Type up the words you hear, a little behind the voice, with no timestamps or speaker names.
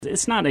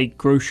It's not a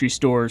grocery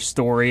store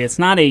story. It's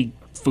not a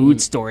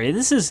food story.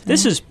 This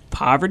is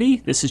poverty.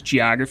 This is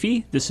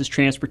geography. This is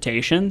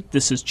transportation.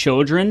 This is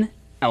children,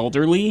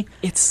 elderly.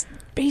 It's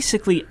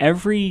basically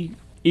every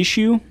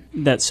issue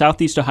that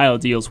Southeast Ohio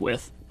deals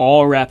with,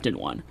 all wrapped in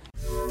one.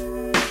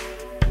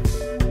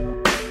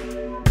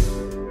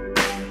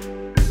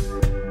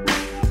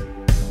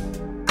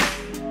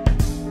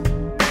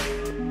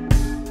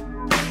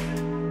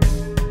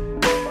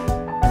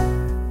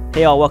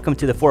 Hey all, welcome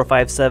to the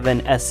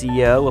 457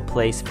 SEO, a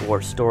place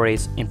for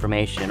stories,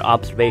 information, and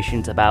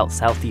observations about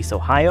Southeast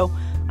Ohio.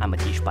 I'm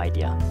Atish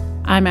Baidia.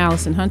 I'm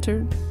Allison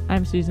Hunter.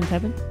 I'm Susan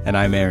Tevin. And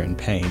I'm Aaron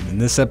Payne. In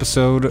this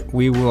episode,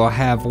 we will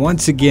have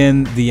once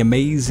again the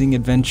amazing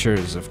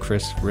adventures of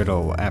Chris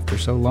Riddle after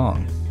so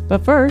long.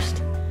 But first,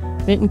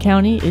 Vinton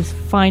County is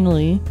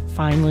finally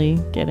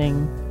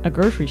getting a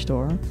grocery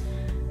store.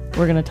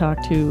 We're going to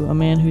talk to a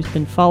man who's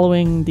been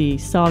following the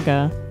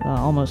saga,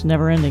 almost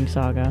never-ending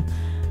saga,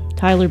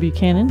 Tyler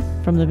Buchanan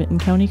from the Vinton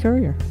County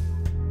Courier.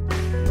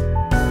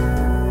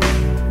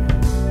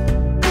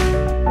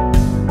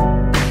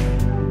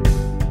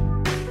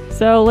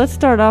 So let's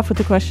start off with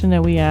the question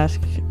that we ask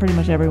pretty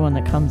much everyone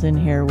that comes in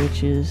here,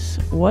 which is,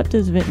 what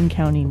does Vinton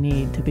County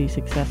need to be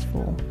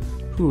successful?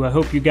 Ooh, I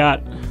hope you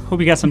got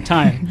some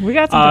time. We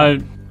got some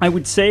time. I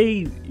would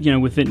say,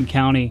 with Vinton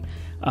County,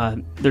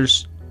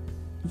 there's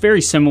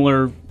very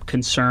similar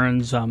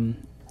concerns,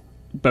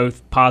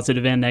 both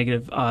positive and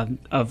negative,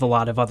 of a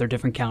lot of other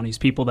different counties.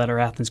 People that are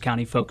Athens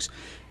County folks,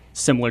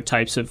 similar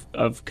types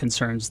of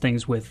concerns,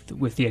 things with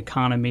the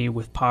economy,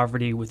 with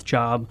poverty, with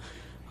job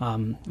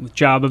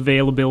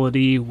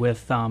availability,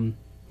 with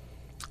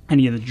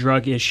any of the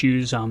drug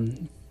issues,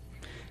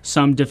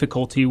 some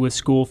difficulty with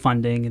school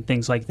funding and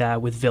things like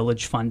that, with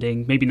village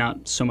funding. Maybe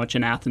not so much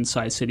in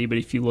Athens-sized city, but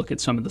if you look at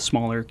some of the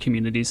smaller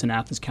communities in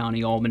Athens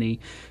County,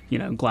 Albany,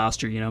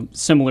 Gloucester,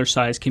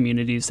 similar-sized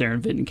communities there in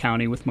Vinton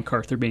County, with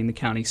MacArthur being the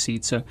county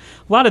seat. So a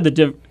lot of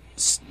the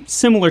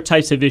similar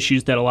types of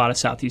issues that a lot of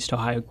Southeast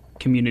Ohio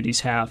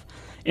communities have.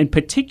 In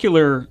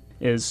particular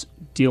is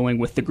dealing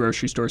with the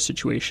grocery store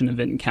situation in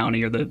Vinton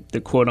County, or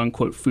the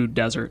quote-unquote food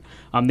desert.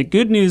 The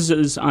good news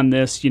is on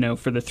this,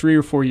 for the 3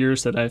 or 4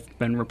 years that I've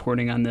been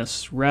reporting on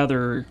this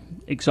rather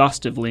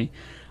exhaustively,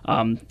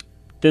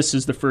 this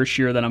is the first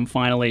year that I'm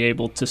finally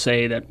able to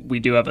say that we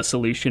do have a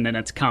solution and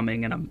it's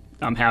coming, and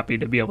I'm happy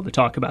to be able to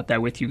talk about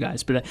that with you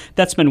guys. But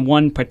that's been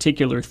one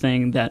particular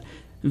thing that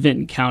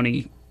Vinton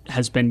County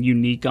has been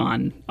unique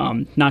on,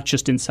 not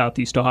just in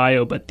Southeast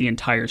Ohio, but the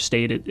entire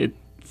state. It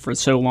for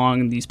so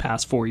long, these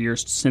past 4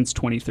 years, since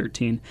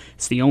 2013,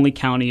 it's the only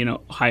county in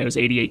Ohio's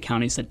 88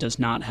 counties that does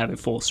not have a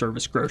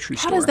full-service grocery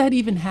store. How does that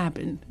even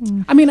happen?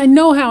 I mean, I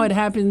know how it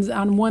happens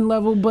on one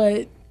level,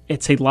 but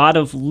it's a lot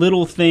of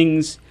little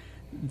things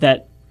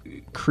that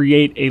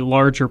create a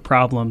larger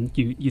problem.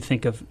 You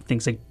think of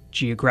things like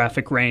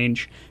geographic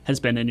range has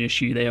been an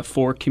issue. They have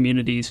 4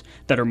 communities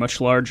that are much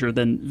larger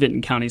than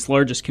Vinton County's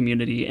largest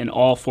community in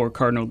all 4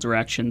 cardinal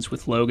directions,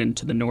 with Logan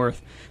to the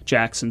north,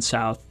 Jackson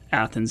south,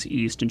 Athens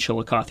east, and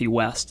Chillicothe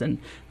west. And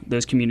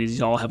those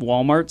communities all have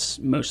Walmarts.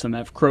 Most of them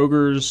have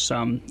Kroger's,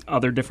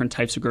 other different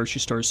types of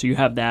grocery stores. So you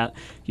have that.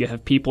 You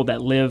have people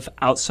that work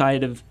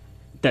outside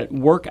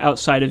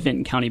of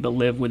Vinton County but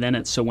live within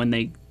it. So when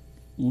they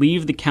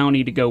leave the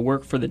county to go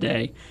work for the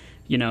day,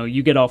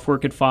 you get off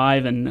work at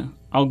 5 and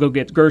I'll go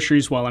get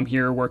groceries while I'm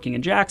here working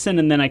in Jackson,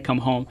 and then I come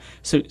home.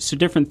 So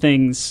different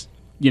things,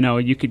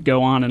 you could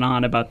go on and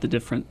on about the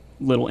different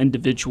little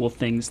individual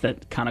things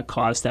that kind of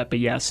caused that. But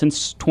yeah,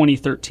 since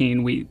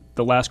 2013,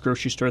 the last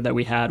grocery store that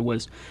we had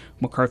was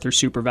MacArthur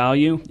Super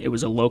Value. It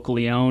was a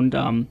locally owned,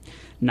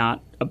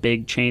 not a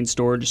big chain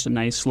store, just a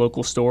nice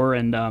local store,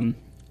 and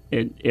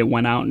it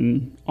went out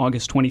in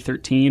August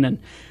 2013, and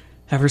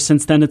ever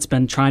since then it's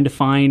been trying to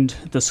find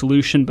the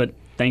solution, but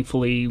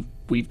thankfully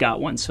we've got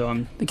one. So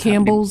I'm the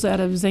Campbells out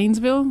of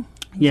Zanesville.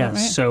 Yeah, right?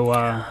 So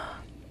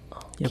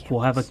yep,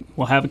 we'll have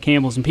a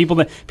Campbell's, and people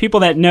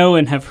that know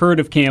and have heard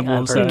of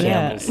Campbell's. I've heard of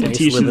Campbell's. I used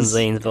to live in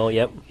Zanesville.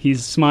 Yep,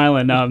 he's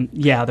smiling.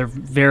 Yeah, they're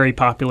very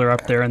popular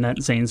up there in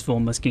that Zanesville,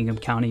 Muskingum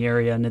County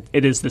area, and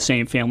it is the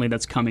same family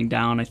that's coming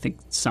down. I think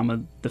some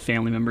of the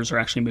family members are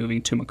actually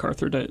moving to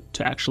MacArthur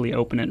to actually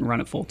open it and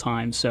run it full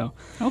time. So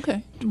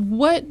okay,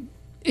 what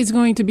is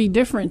going to be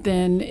different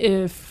than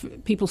if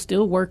people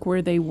still work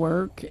where they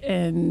work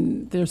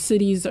and their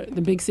cities, the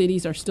big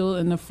cities, are still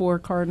in the 4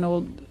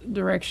 cardinal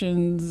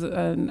directions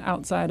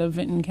outside of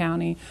Vinton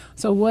County?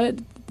 So what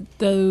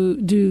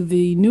do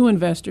the new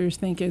investors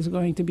think is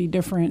going to be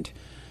different?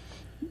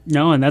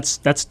 No, and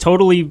that's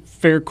totally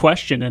fair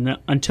question. And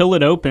until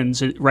it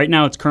opens, right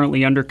now it's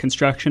currently under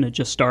construction. It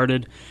just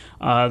started.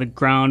 The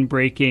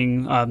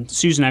groundbreaking.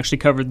 Susan actually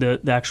covered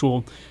the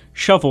actual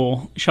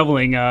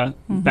shoveling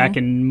back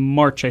in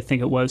March, I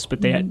think it was,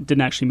 but they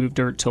didn't actually move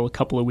dirt till a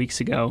couple of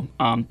weeks ago.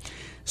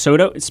 So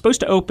it's supposed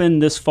to open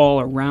this fall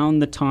around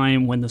the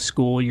time when the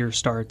school year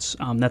starts.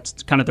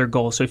 That's kind of their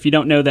goal. So if you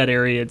don't know that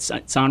area,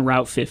 it's on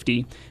Route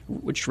 50,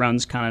 which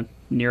runs kind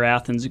of near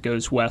Athens. It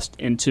goes west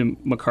into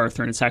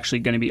MacArthur, and it's actually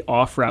going to be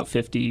off Route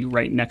 50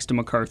 right next to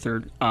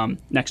MacArthur,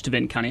 next to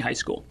Vinton County High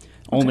School.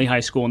 Only high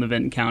school in the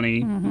Vinton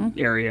County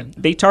area.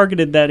 They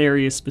targeted that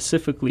area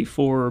specifically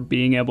for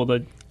being able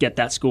to get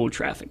that school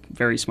traffic.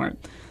 Very smart.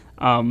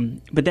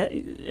 But that,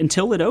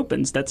 until it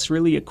opens, that's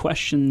really a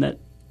question that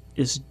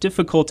is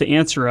difficult to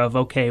answer of,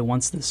 okay,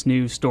 once this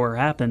new store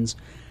happens,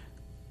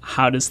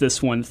 how does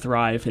this one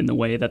thrive in the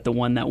way that the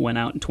one that went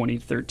out in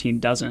 2013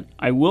 doesn't?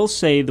 I will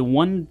say the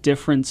one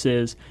difference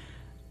is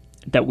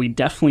that we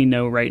definitely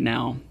know right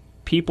now,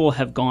 people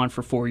have gone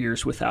for 4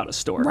 years without a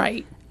store.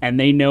 Right. And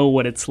they know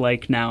what it's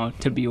like now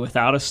to be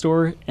without a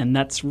store. And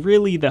that's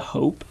really the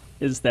hope,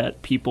 is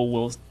that people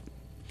will,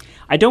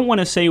 I don't want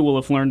to say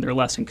will have learned their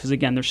lesson, because,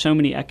 again, there's so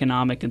many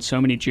economic and so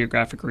many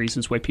geographic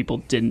reasons why people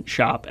didn't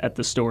shop at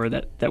the store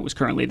that was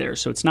currently there.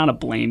 So it's not a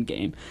blame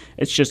game.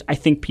 It's just, I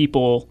think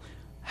people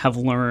have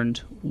learned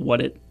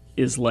what it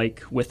is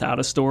like without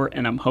a store.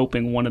 And I'm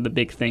hoping one of the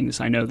big things,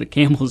 I know the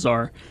Campbells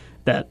are,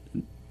 that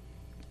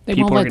they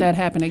won't let that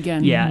happen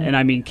again. Yeah, and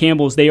I mean,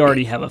 Campbell's, they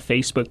already have a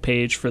Facebook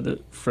page for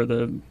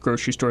the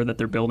grocery store that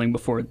they're building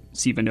before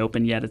it's even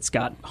open yet. It's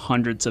got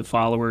hundreds of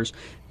followers.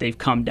 They've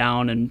come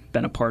down and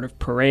been a part of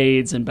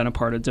parades and been a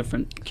part of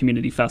different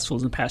community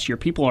festivals in the past year.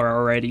 People are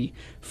already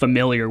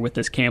familiar with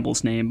this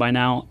Campbell's name by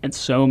now, and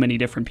so many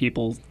different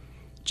people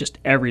just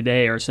every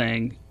day are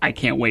saying, I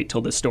can't wait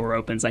till the store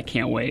opens. I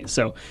can't wait.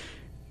 So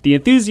the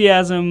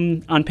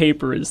enthusiasm on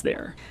paper is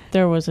there.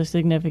 There was a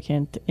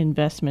significant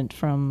investment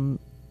from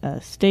a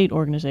state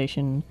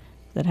organization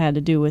that had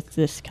to do with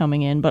this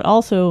coming in, but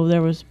also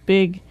there was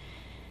big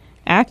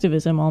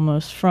activism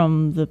almost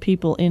from the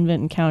people in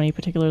Vinton County.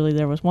 Particularly,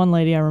 there was one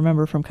lady I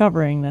remember from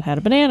covering that had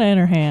a banana in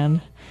her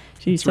hand.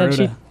 She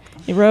said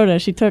Rhoda.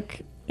 She took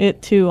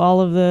it to all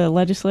of the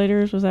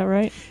legislators. Was that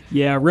right?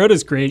 Yeah,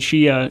 Rhoda's great.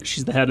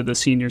 She's the head of the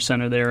senior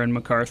center there in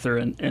MacArthur,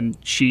 and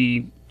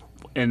she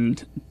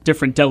and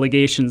different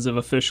delegations of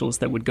officials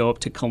that would go up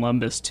to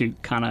Columbus to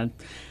kind of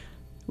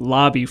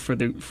lobby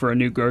for a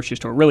new grocery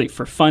store, really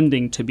for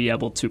funding to be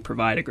able to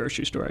provide a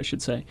grocery store, I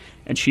should say.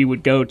 And she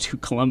would go to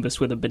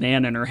Columbus with a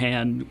banana in her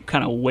hand,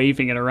 kind of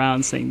waving it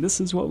around, saying, "This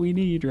is what we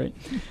need," right?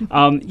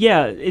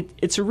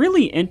 It's a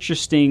really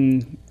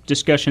interesting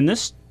discussion.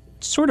 This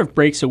sort of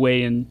breaks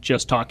away in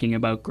just talking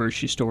about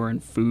grocery store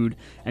and food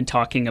and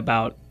talking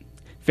about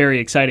very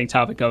exciting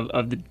topic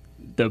of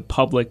the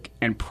public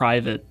and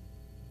private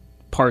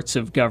parts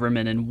of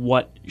government and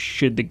what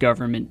should the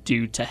government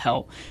do to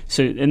help.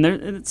 So, and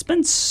it's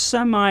been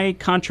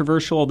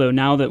semi-controversial, although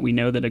now that we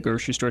know that a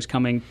grocery store is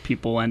coming,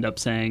 people end up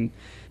saying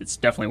it's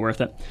definitely worth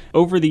it.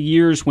 Over the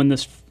years, when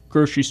this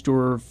grocery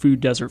store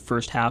food desert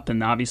first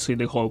happened, obviously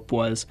the hope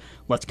was,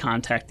 let's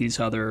contact these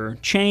other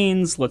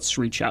chains, let's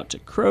reach out to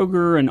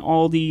Kroger and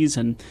Aldi's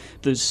and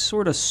the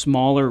sort of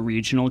smaller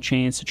regional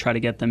chains to try to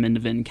get them into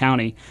Vinton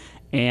County.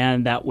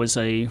 And that was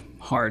a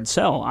hard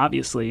sell,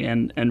 obviously.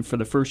 And for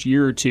the first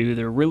year or two,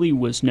 there really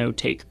was no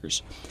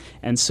takers.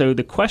 And so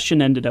the question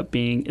ended up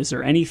being, is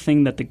there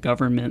anything that the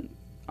government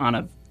on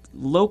a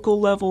local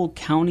level,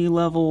 county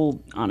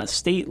level, on a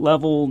state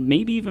level,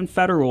 maybe even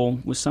federal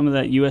with some of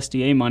that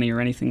USDA money or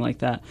anything like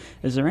that,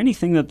 is there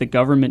anything that the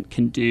government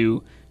can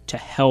do to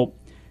help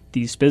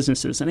these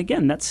businesses? And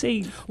again, that's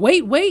a...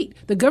 Wait.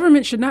 The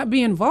government should not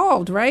be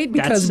involved, right?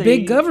 Because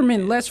big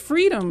government, less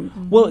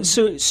freedom. Well,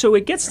 so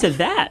it gets to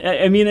that.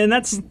 I mean, and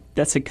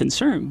that's a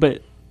concern.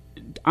 But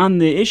on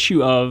the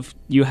issue of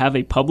you have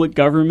a public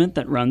government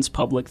that runs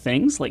public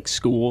things like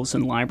schools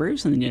and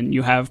libraries, and then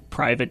you have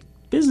private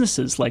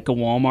businesses like a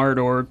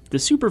Walmart or the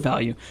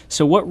SuperValu.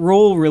 So what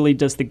role really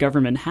does the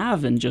government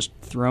have in just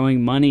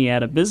throwing money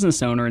at a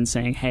business owner and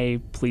saying, hey,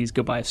 please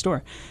go buy a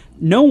store?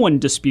 No one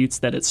disputes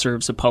that it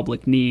serves a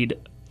public need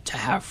to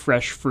have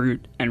fresh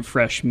fruit and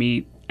fresh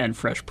meat and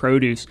fresh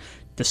produce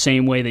the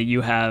same way that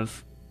you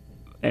have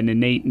an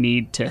innate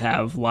need to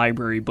have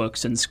library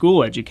books and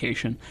school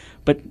education.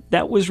 But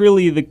that was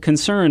really the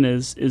concern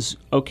is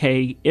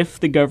okay, if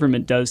the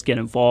government does get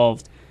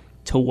involved,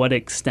 to what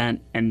extent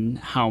and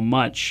how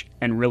much,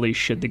 and really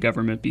should the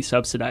government be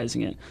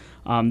subsidizing it?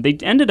 They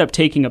ended up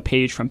taking a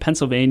page from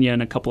Pennsylvania,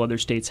 and a couple other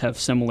states have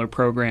similar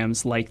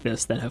programs like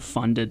this that have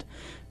funded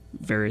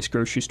various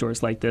grocery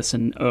stores like this.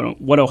 And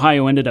what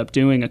Ohio ended up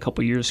doing a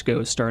couple years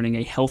ago is starting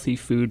a healthy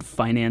food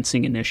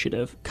financing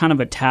initiative, kind of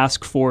a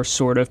task force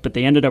sort of, but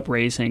they ended up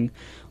raising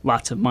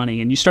lots of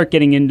money. And you start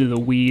getting into the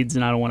weeds,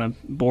 and I don't want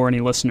to bore any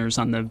listeners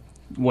on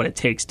what it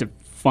takes to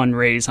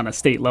fundraise on a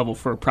state level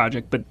for a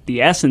project, but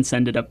the essence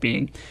ended up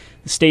being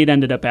the state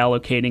ended up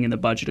allocating in the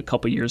budget a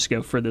couple years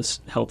ago for this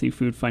healthy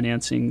food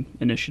financing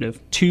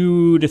initiative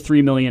 $2 to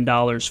 $3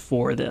 million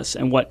for this,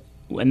 and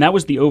that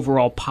was the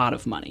overall pot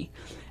of money.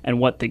 And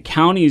what the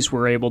counties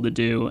were able to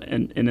do,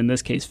 and in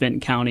this case Vinton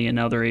County and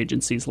other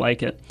agencies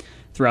like it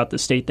throughout the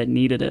state that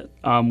needed it,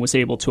 was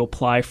able to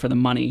apply for the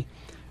money.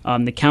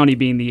 The county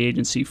being the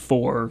agency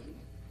for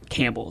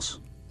Campbell's,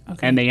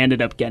 and they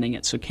ended up getting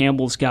it. So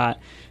Campbell's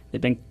they've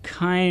been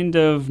kind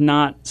of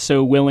not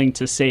so willing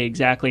to say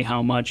exactly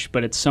how much,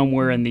 but it's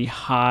somewhere in the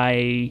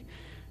high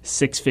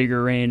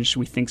six-figure range.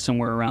 We think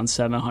somewhere around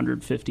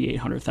 $750,000,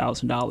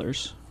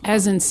 $800,000.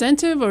 As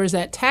incentive, or is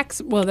that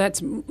tax? Well,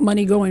 that's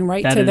money going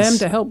right That to them is-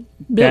 to help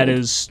build. That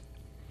is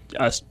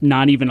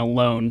not even a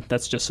loan.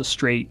 That's just a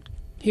straight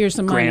Here's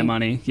some grant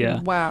money. Yeah.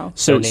 Wow.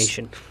 So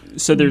Donation.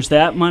 So there's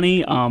that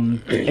money.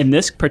 In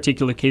this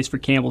particular case for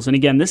Campbell's, and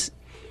again, this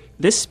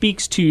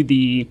speaks to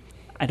the,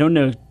 I don't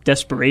know if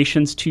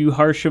desperation's too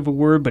harsh of a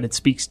word, but it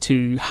speaks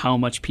to how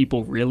much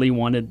people really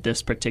wanted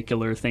this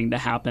particular thing to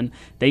happen.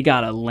 They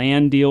got a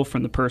land deal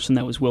from the person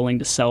that was willing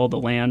to sell the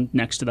land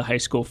next to the high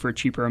school for a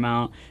cheaper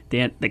amount.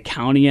 The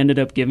county ended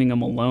up giving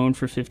them a loan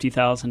for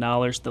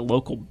 $50,000. The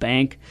local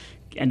bank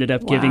ended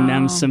up giving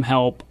them some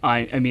help.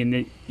 I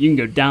mean, you can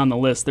go down the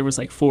list. There was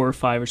like 4 or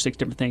 5 or 6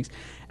 different things.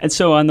 And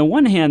so on the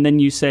one hand, then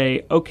you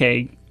say,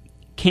 okay,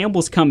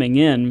 Campbell's coming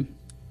in.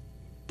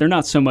 They're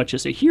not so much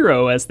as a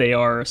hero as they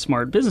are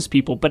smart business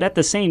people. But at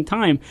the same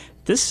time,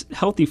 this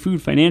Healthy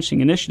Food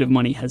Financing Initiative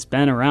money has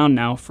been around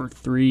now for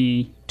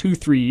 3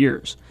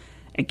 years.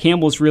 And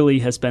Campbell's really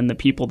has been the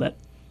people that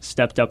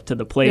stepped up to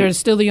the plate. They're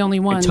still the only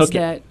ones took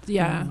it.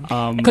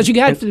 that, because you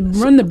got to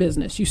run the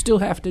business. You still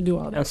have to do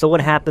all that. And so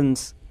what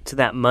happens to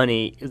that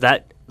money?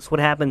 So what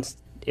happens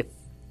if,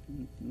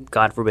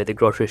 God forbid, the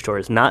grocery store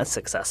is not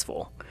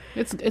successful?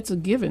 It's a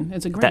given.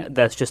 It's a grant.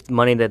 That's just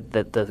money that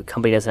the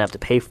company doesn't have to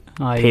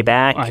pay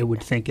back. I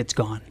would think it's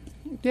gone.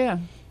 Yeah.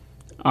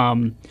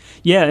 And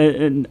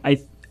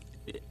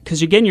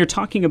because again, you're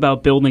talking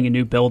about building a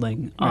new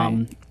building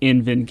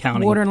in Vinton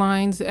County. Water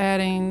lines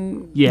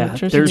adding there's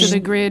to the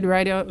grid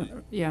right out.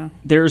 Yeah.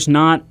 There's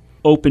not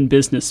open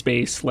business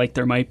space like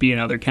there might be in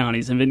other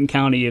counties. In Vinton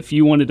County, if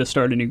you wanted to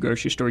start a new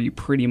grocery store, you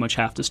pretty much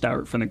have to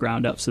start from the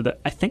ground up. So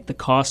I think the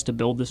cost to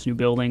build this new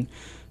building,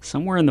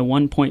 somewhere in the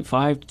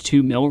 1.5 to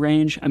 2 mil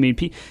range. I mean,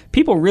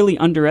 people really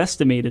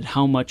underestimated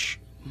how much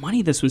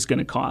money this was going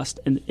to cost.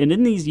 And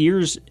in these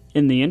years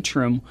in the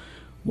interim,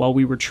 while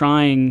we were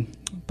trying,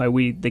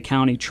 the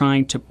county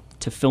trying to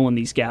fill in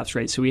these gaps,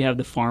 right? So we have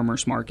the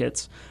farmers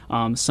markets.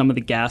 Some of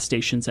the gas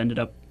stations ended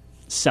up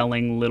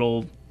selling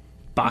little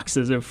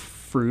boxes of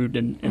fruit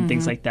and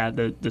things like that.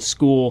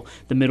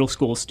 The middle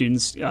school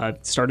students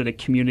started a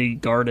community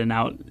garden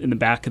out in the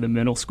back of the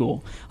middle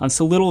school.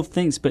 So little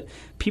things, but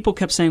people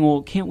kept saying,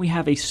 well, can't we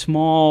have a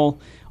small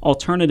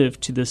alternative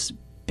to this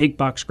big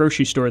box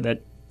grocery store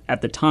that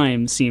at the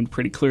time seemed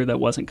pretty clear that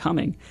wasn't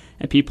coming?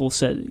 And people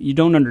said, you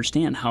don't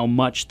understand how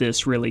much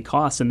this really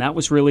costs. And that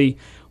was really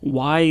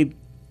why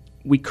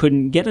we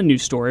couldn't get a new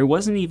store. It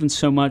wasn't even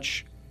so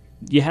much,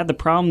 you had the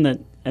problem that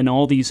an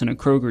Aldi's and a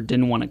Kroger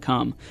didn't want to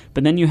come.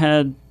 But then you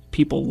had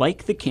people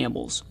like the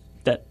Campbells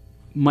that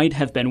might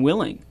have been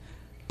willing.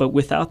 But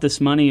without this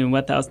money and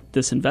without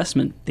this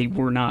investment, they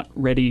were not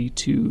ready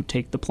to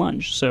take the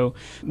plunge. So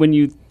when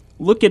you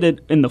look at it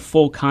in the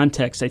full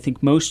context, I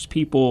think most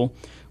people,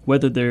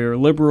 whether they're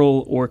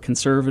liberal or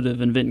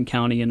conservative in Vinton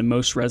County, and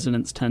most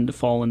residents tend to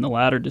fall in the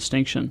latter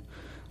distinction,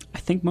 I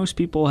think most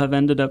people have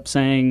ended up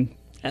saying,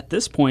 at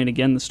this point,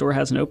 again, the store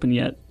hasn't opened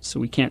yet, so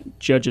we can't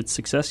judge its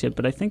success yet.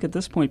 But I think at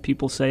this point,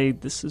 people say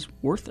this is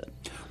worth it.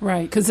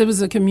 Right, because it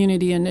was a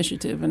community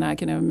initiative, and I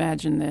can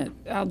imagine that.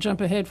 I'll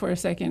jump ahead for a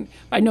second.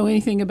 If I know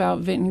anything about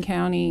Vinton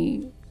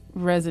County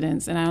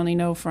residents, and I only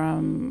know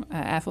from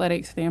an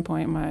athletic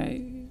standpoint.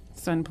 My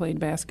son played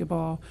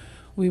basketball.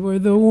 We were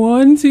the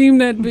one team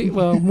that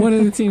one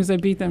of the teams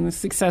that beat them, the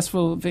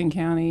successful Vinton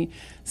County,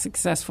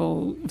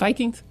 successful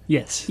Vikings.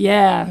 Yes.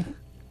 Yeah.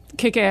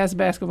 Kick-ass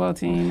basketball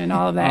team and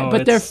all of that.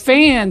 But their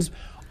fans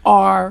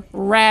are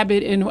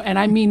rabid, and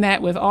I mean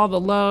that with all the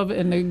love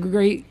and the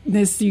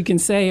greatness you can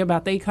say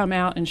about they come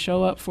out and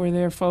show up for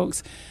their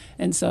folks.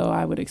 And so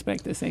I would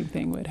expect the same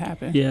thing would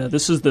happen. Yeah,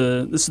 this is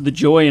the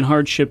joy and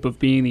hardship of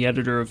being the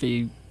editor of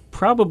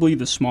probably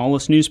the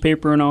smallest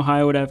newspaper in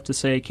Ohio, I would have to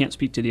say. I can't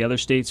speak to the other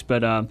states,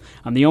 but I'm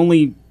the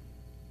only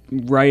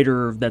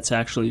writer that's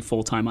actually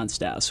full-time on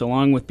staff. So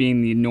along with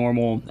being the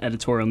normal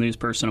editorial news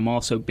person, I'm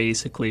also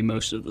basically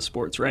most of the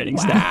sports writing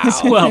staff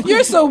as well.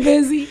 You're so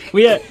busy.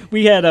 We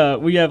have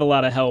a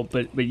lot of help,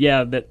 but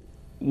yeah, that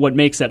what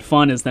makes that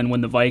fun is then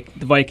when the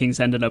Vikings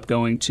ended up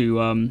going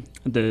to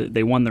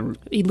they won the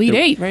Elite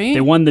Eight, right? They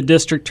won the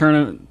district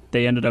tournament.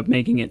 They ended up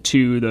making it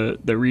to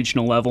the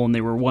regional level, and they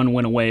were one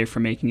win away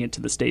from making it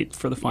to the state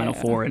for the Final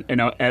Four.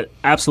 And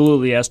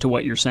absolutely, as to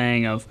what you're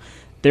saying,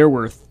 there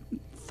were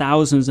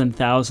thousands and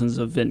thousands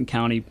of Vinton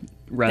County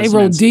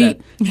residents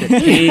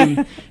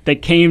that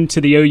came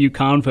to the OU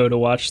Convo to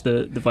watch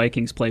the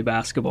Vikings play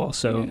basketball.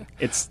 So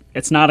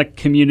it's not a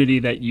community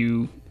that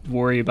you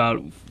worry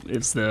about.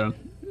 It's the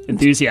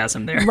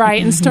enthusiasm there.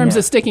 Right, in terms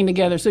of sticking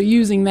together. So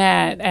using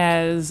that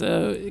as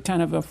a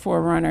kind of a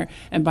forerunner.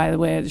 And by the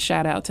way,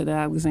 shout out to the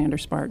Alexander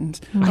Spartans.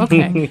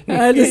 Okay. I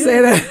had to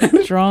say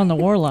that. Drawing the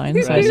war lines.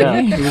 It was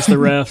the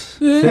refs.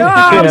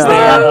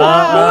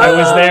 I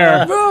was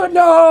there.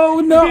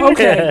 No,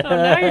 okay.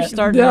 Now you're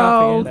starting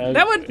off again.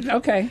 That would,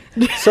 okay.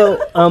 So,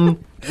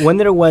 when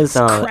there was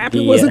Crap,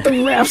 it wasn't the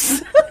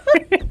refs.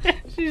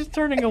 She's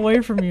turning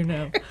away from you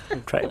now.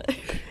 Right.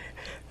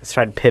 Let's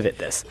try to pivot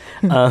this.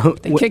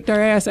 They kicked our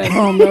ass at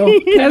home, though,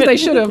 as they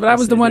should have. But I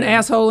was the one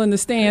asshole in the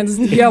stands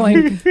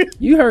yelling.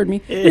 You heard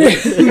me.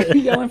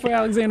 Yelling for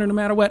Alexander no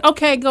matter what.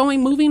 Okay,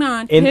 moving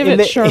on.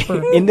 Pivot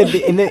sharper. In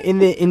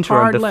the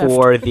interim,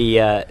 Hard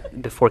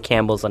before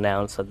Campbell's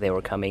announced that they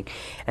were coming,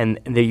 and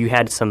there you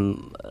had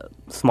some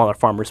smaller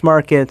farmers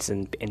markets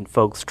and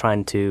folks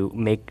trying to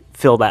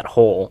fill that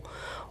hole.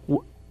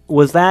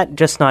 Was that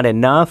just not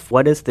enough?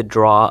 What is the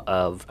draw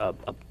of a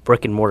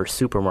brick and mortar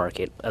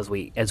supermarket, as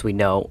we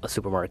know a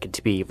supermarket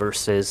to be,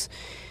 versus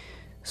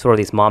sort of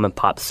these mom and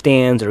pop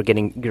stands or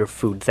getting your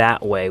food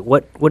that way?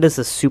 What does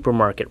a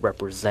supermarket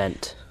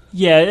represent?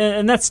 Yeah,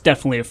 and that's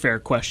definitely a fair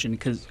question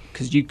because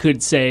you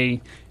could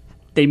say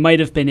they might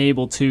have been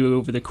able to,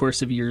 over the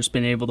course of years,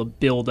 been able to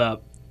build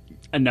up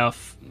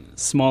enough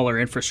smaller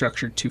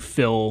infrastructure to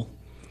fill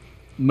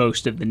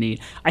most of the need.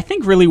 I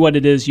think really what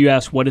it is, you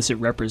asked, what does it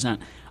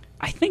represent?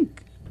 I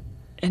think,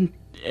 and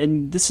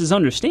this is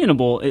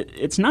understandable,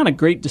 it's not a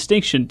great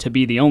distinction to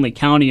be the only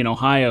county in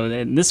Ohio,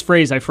 and this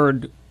phrase I've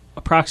heard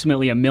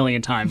approximately 1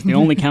 million times, the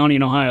only county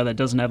in Ohio that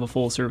doesn't have a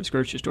full-service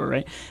grocery store,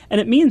 right? And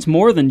it means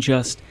more than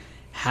just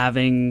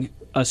having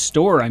a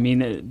store. I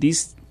mean,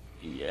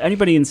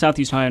 anybody in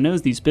Southeast Ohio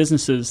knows these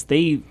businesses,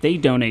 they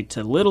donate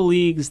to Little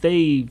Leagues,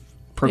 they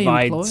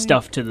provide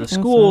stuff to the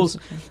schools,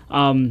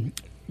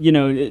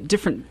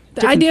 different...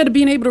 The idea of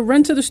being able to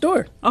run to the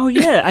store. Oh,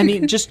 yeah. I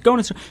mean, just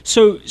going to...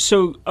 So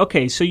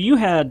you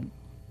had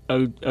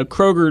a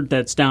Kroger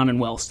that's down in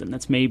Wellston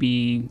that's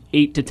maybe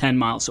 8 to 10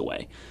 miles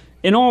away.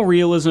 In all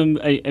realism,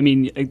 I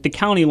mean, the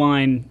county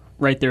line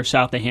right there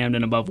south of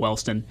Hamden above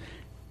Wellston,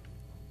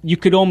 you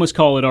could almost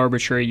call it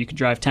arbitrary. You could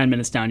drive 10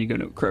 minutes down, you go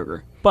to a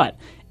Kroger. But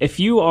if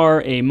you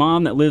are a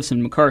mom that lives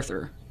in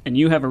MacArthur and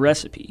you have a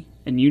recipe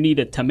and you need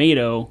a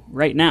tomato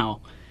right now,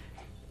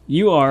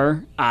 you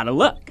are out of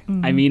luck.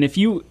 Mm-hmm. I mean,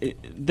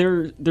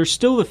 there's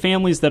still the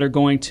families that are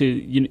going to,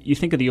 you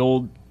think of the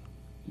old,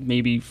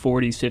 maybe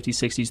 40s, 50s,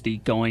 60s, the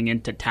going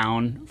into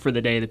town for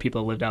the day, the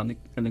people that lived out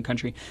in the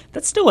country.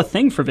 That's still a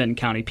thing for Vinton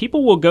County.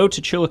 People will go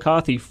to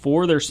Chillicothe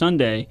for their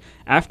Sunday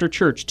after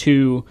church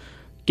to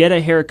get a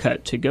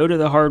haircut, to go to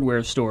the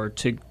hardware store,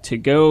 to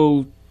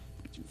go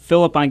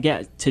fill up on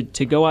gas,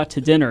 to go out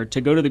to dinner, to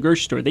go to the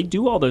grocery store. They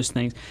do all those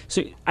things.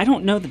 So I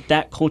don't know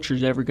that culture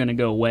is ever going to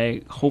go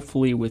away.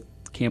 Hopefully with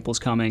Campbell's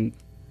coming,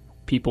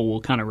 people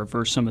will kind of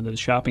reverse some of those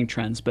shopping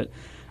trends. But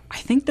I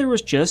think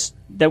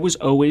that was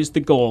always the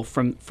goal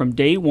from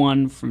day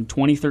one, from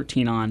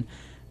 2013 on,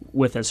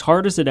 with as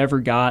hard as it ever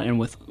got and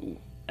with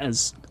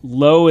as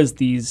low as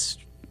these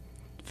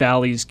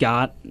valleys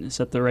got, is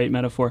that the right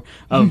metaphor,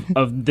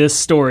 of this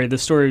story. The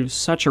story was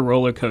such a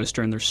roller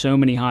coaster, and there's so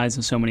many highs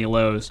and so many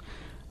lows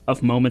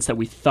of moments that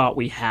we thought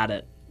we had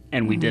it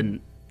and we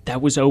didn't.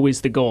 That was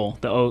always the goal.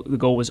 The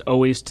goal was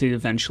always to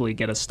eventually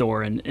get a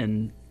store,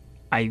 and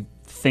I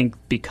think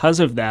because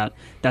of that,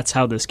 that's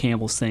how this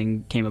Campbell's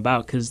thing came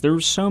about, because there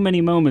were so many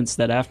moments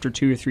that after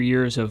 2 or 3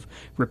 years of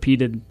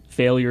repeated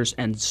failures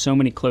and so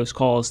many close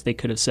calls, they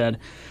could have said,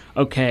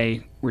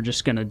 okay, we're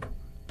just going to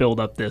build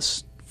up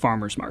this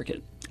farmer's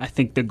market. I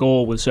think the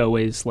goal was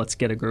always, let's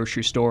get a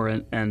grocery store,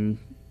 and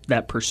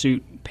that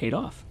pursuit paid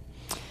off.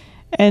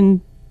 And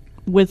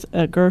with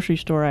a grocery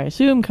store, I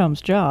assume, comes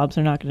jobs.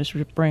 They're not going to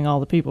just bring all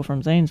the people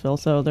from Zanesville,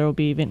 so there will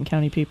be Vinton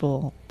County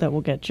people that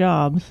will get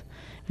jobs.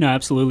 No,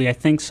 absolutely. I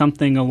think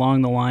something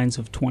along the lines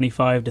of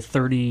 25 to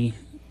 30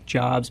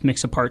 jobs,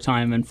 mix of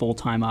part-time and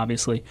full-time,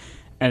 obviously.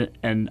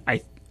 And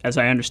as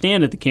I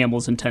understand it, the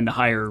Campbells intend to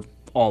hire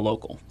all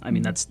local. I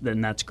mean,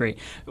 that's great.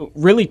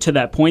 Really, to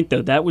that point,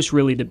 though, that was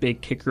really the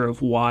big kicker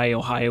of why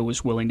Ohio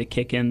was willing to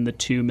kick in the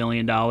 $2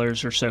 million or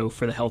so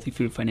for the Healthy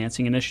Food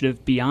Financing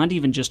Initiative, beyond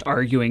even just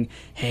arguing,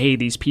 hey,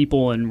 these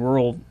people in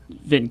rural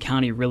Vinton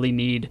County really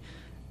need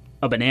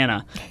a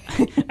banana.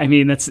 I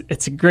mean,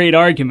 it's a great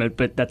argument,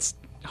 but that's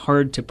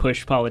hard to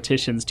push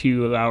politicians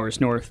 2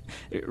 hours north.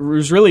 It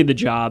was really the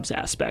jobs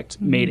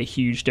aspect made a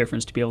huge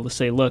difference to be able to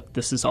say, look,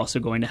 this is also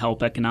going to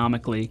help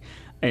economically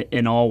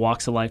in all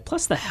walks of life.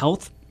 Plus the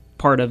health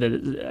part of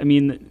it. I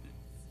mean,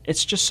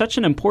 it's just such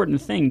an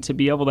important thing to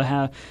be able to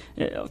have.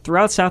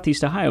 Throughout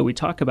Southeast Ohio, we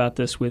talk about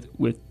this with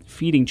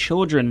feeding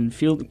children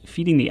and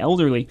feeding the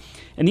elderly.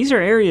 And these are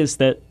areas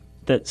that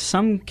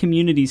some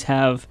communities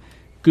have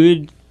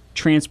good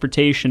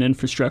transportation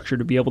infrastructure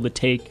to be able to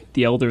take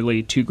the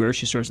elderly to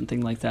grocery stores and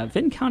things like that.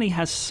 Vinton County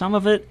has some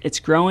of it. It's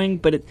growing,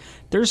 but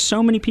there's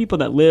so many people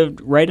that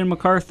lived right in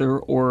MacArthur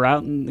or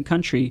out in the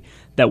country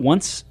that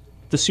once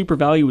the super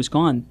value was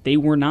gone, they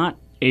were not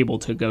able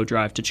to go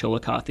drive to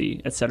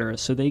Chillicothe, et cetera.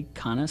 So they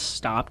kind of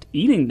stopped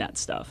eating that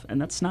stuff, and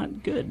that's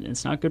not good.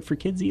 It's not good for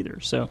kids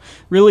either. So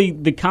really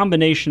the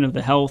combination of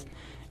the health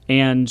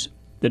and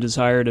the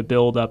desire to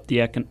build up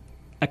the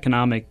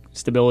economic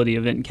stability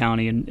of Vinton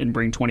County and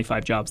bring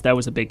 25 jobs. That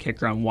was a big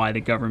kicker on why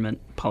the government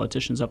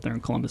politicians up there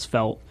in Columbus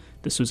felt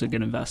this was a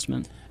good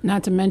investment.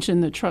 Not to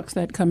mention the trucks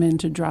that come in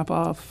to drop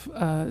off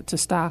to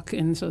stock,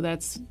 and so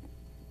that's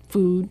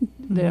food.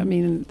 I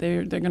mean,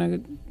 they're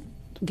going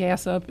to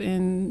gas up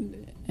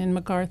in in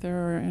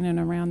MacArthur or in and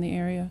around the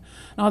area,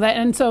 and all that.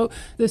 And so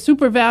the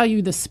Super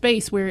Value, the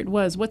space where it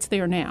was, what's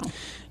there now?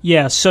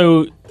 Yeah,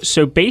 so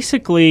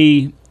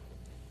basically,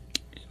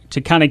 to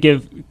kind of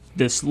give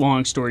this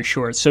long story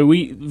short, so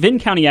Vinton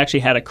County actually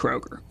had a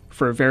Kroger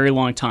for a very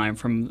long time.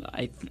 From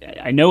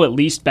I know at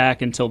least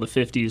back until the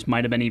 50s,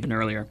 might have been even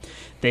earlier.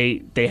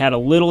 They had a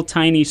little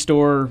tiny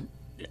store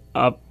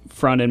up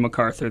front in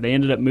MacArthur. They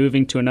ended up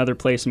moving to another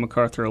place in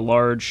MacArthur, a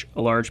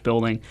large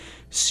building.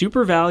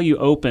 Super Value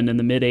opened in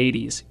the mid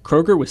 80s.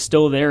 Kroger was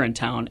still there in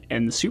town,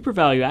 and the Super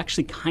Value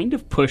actually kind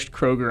of pushed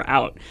Kroger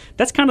out.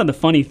 That's kind of the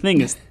funny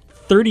thing is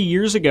 30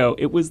 years ago,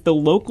 it was the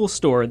local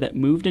store that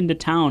moved into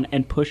town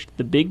and pushed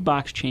the big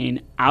box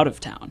chain out of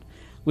town,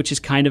 which is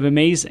kind of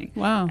amazing.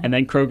 Wow. And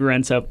then Kroger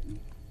ends up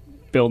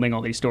building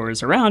all these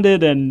stores around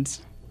it, and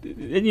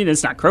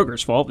it's not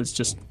Kroger's fault. It's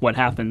just what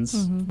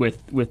happens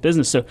with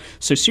business.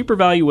 So Super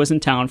Value was in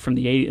town from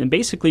the 80s, and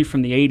basically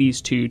from the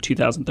 80s to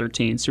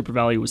 2013, Super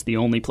Value was the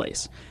only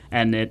place,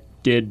 and it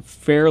did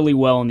fairly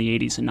well in the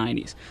 80s and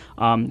 90s.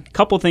 A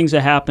couple things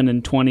that happened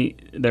in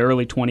the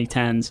early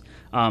 2010s,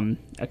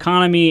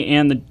 economy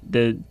and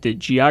the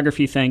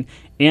geography thing,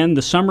 and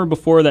the summer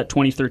before that,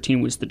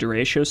 2013, was the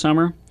derecho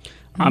summer.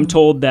 I'm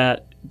told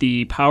that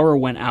the power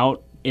went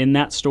out in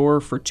that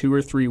store for 2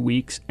 or 3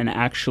 weeks and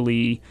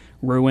actually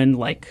ruined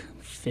like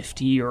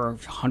 $50,000 or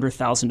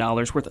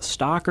 $100,000 worth of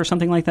stock or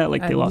something like that.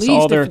 Like they lost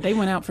all their. They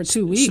went out for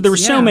 2 weeks. So there were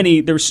so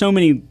many.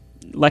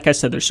 Like I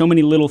said, there's so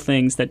many little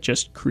things that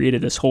just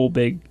created this whole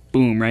big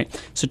boom, right?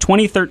 So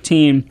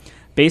 2013,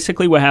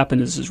 basically what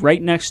happened is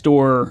right next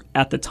door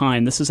at the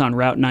time. This is on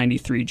Route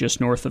 93,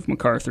 just north of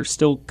MacArthur,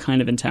 still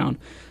kind of in town.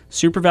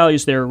 Super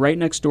Value's there. Right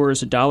next door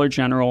is a Dollar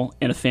General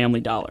and a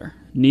Family Dollar.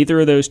 Neither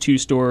of those two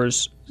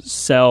stores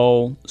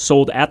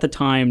sold at the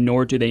time,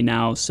 nor do they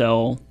now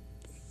sell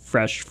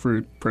fresh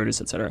fruit, produce,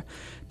 etc.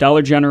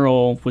 Dollar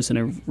General was in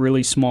a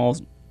really small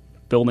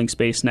building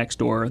space next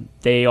door.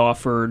 They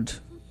offered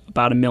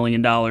about $1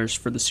 million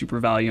for the Super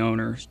Value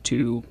owner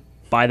to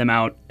buy them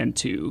out and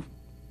to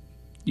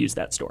use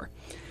that store.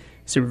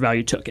 Super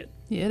Value took it.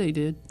 Yeah, they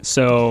did.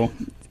 So,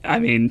 I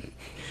mean,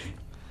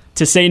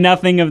 to say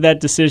nothing of that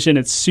decision,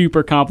 it's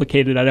super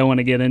complicated. I don't want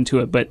to get into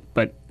it, but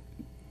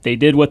they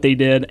did what they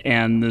did,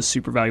 and the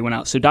Super Value went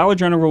out. So Dollar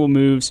General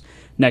moves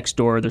next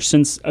door. There's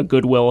since a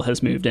Goodwill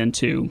has moved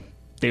into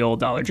the old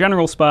Dollar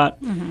General spot.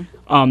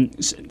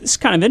 It's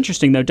kind of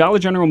interesting, though. Dollar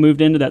General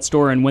moved into that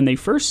store, and when they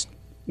first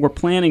were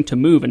planning to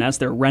move, and as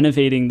they're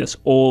renovating this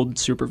old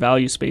Super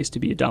Value space to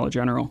be a Dollar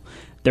General,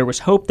 there was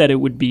hope that it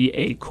would be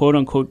a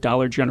quote-unquote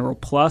Dollar General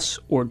Plus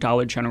or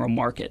Dollar General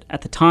Market.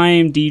 At the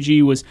time,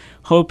 DG was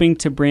hoping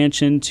to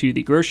branch into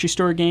the grocery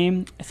store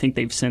game. I think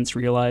they've since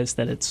realized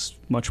that it's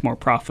much more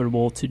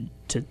profitable to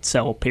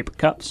sell paper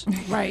cups.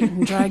 Right,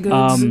 and dry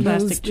goods, and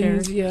plastic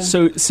chairs. Yeah.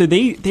 So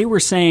they were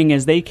saying,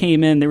 as they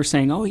came in, they were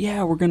saying, oh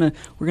yeah, we're gonna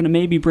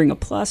maybe bring a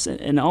plus,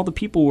 and all the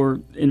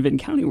people in Vinton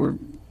County were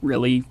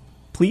really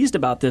pleased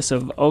about this.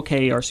 Of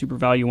okay, our Super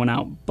Value went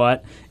out,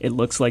 but it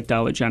looks like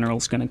Dollar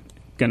General's gonna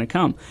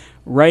come.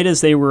 Right as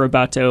they were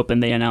about to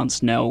open, they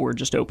announced, no, we're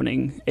just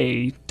opening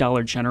a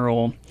Dollar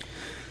General,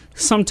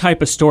 some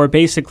type of store.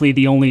 Basically,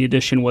 the only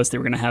addition was they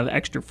were going to have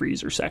extra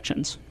freezer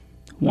sections.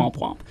 Womp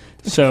womp.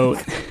 So,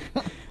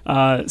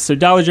 so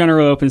Dollar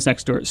General opens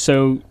next door.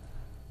 So,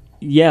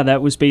 yeah,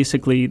 that was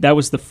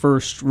the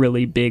first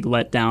really big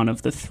letdown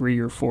of the 3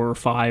 or 4 or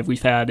 5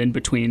 we've had in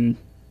between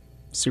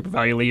Super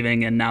Value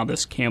leaving and now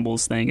this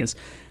Campbell's thing.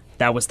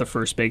 That was the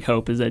first big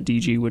hope, is that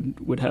DG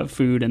would have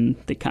food, and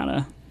they kind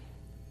of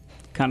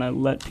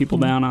let people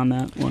down on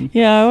that one.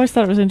 Yeah, I always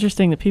thought it was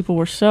interesting that people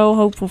were so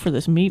hopeful for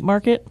this meat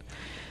market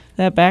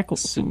that back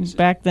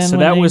then. So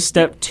that was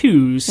step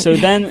 2. So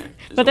then,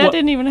 but that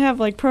didn't even have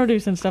like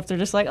produce and stuff. They're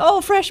just like,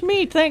 oh, fresh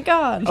meat, thank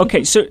God.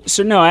 Okay, so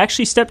no,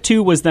 actually, step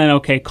 2 was then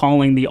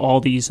calling the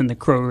Aldis and the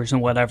Krogers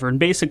and whatever, and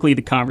basically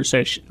the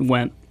conversation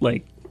went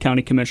like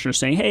county commissioner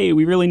saying, hey,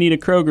 we really need a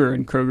Kroger,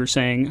 and Kroger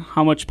saying,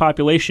 how much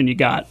population you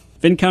got?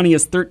 Vinton County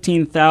has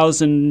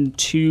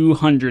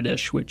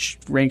 13,200-ish, which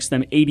ranks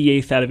them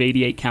 88th out of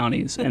 88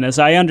 counties. And as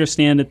I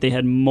understand it, they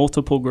had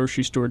multiple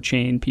grocery store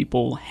chain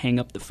people hang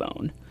up the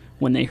phone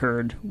when they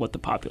heard what the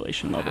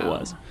population level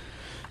was.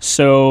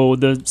 So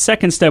the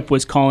second step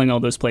was calling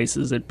all those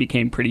places. It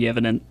became pretty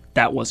evident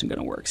that wasn't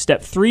going to work.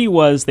 Step 3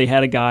 was they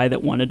had a guy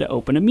that wanted to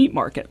open a meat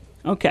market.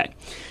 Okay,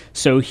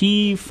 so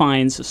he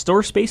finds a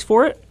store space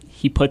for it.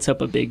 He puts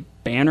up a big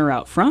banner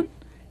out front.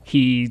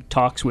 He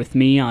talks with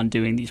me on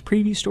doing these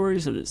preview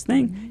stories of this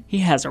thing. He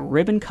has a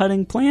ribbon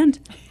cutting planned.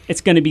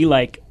 It's going to be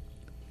like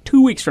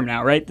 2 weeks from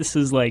now, right? This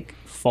is like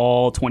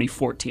fall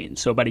 2014,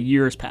 so about a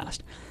year has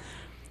passed.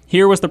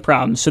 Here was the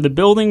problem. So the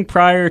building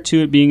prior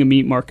to it being a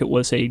meat market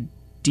was a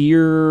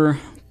deer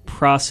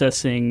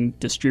processing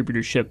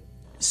distributorship.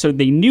 So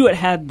they knew it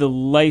had the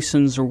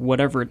license or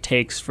whatever it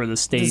takes for the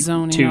state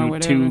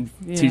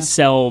to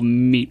sell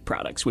meat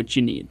products, which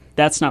you need.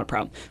 That's not a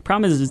problem.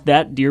 Problem is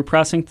that deer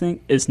processing thing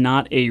is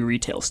not a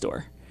retail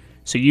store.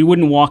 So you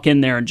wouldn't walk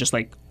in there and just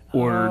like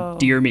or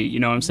deer meat. You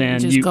know what I'm saying?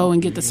 Just go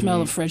and get the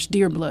smell of fresh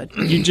deer blood.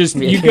 You just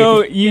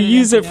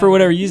use it for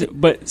whatever you use it.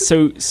 But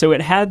so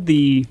it had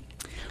the.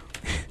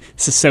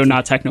 This is so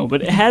not technical,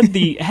 but it had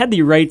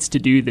the rights to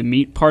do the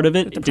meat part of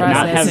it. It did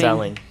not have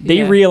selling.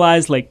 They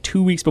realized like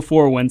 2 weeks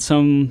before when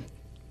some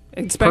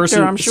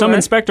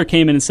inspector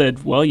came in and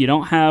said, "Well, you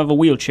don't have a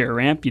wheelchair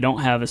ramp, you don't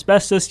have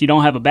asbestos, you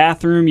don't have a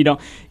bathroom, you don't."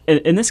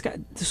 And this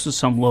was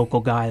some local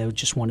guy that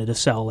just wanted to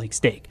sell like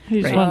steak.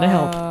 He just wanted to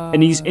help,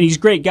 and he's a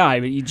great guy,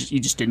 but you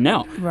just didn't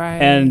know.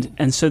 Right.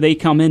 And so they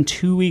come in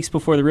 2 weeks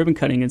before the ribbon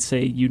cutting and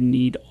say, "You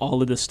need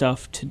all of this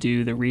stuff to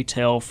do the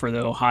retail for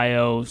the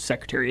Ohio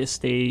Secretary of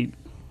State."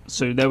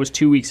 So that was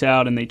 2 weeks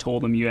out, and they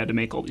told him you had to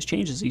make all these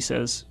changes. He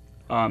says.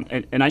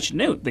 And I should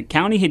note, the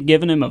county had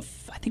given him I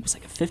think it was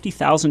like a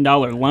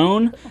 $50,000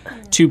 loan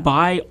to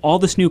buy all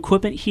this new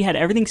equipment. He had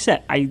everything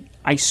set.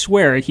 I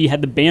swear he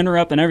had the banner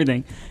up and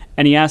everything.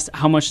 And he asked,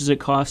 how much does it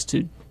cost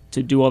to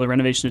do all the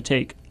renovation to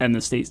take? And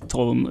the state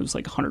told him it was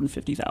like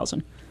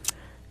 $150,000.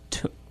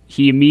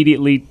 He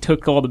immediately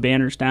took all the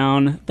banners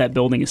down. That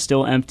building is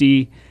still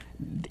empty.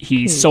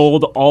 He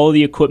sold all of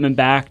the equipment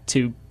back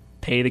to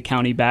pay the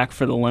county back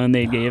for the loan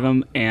they gave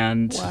him.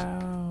 And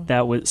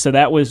that was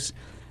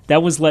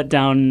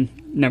letdown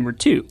number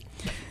 2.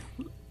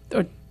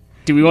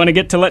 Do we want to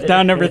get to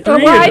letdown number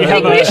 3? Well, I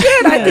think we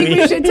should. I think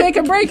we should take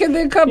a break and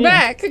then come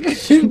back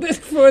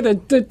for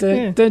the.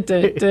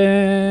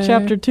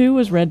 Chapter 2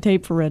 was red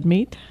tape for red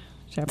meat.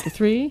 Chapter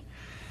 3,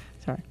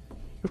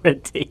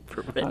 red tape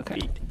for red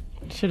meat.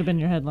 Should have been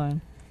your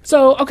headline.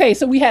 So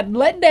we had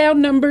letdown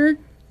number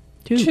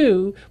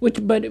 2,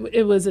 but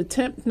it was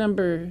attempt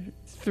number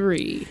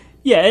 3.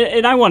 Yeah,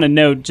 and I want to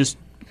note, just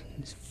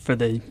for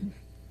the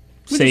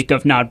sake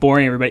of not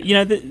boring everybody,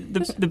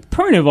 the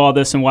point of all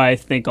this and why I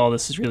think all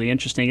this is really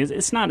interesting is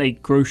it's not a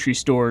grocery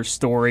store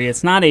story.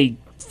 It's not a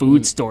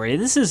food story.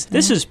 This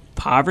is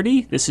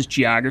poverty. This is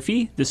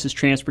geography. This is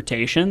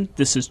transportation.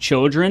 This is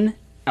children,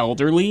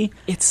 elderly.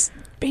 It's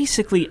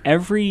basically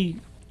every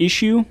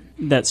issue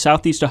that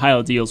Southeast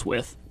Ohio deals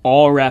with,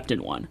 all wrapped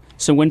in one.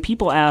 So when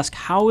people ask,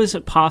 how is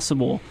it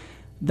possible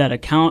that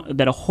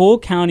a whole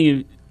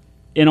county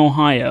in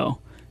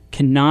Ohio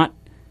cannot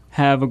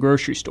have a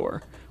grocery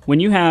store? When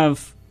you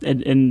have,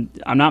 and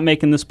I'm not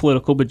making this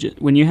political, but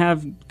when you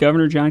have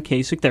Governor John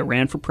Kasich that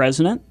ran for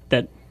president,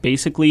 that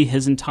basically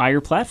his entire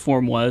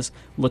platform was,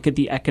 look at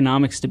the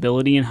economic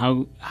stability and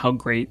how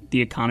great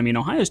the economy in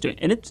Ohio is doing.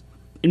 And it's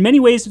in many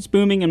ways it's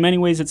booming, in many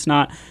ways it's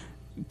not.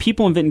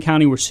 People in Vinton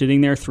County were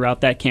sitting there throughout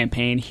that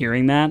campaign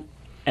hearing that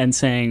and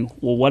saying,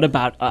 well, what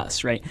about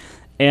us, right?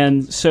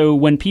 And so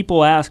when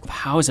people ask,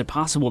 how is it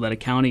possible that a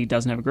county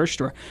doesn't have a grocery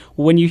store?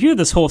 Well, when you hear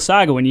this whole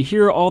saga, when you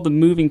hear all the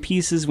moving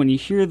pieces, when you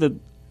hear the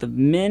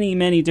many,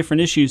 many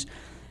different issues,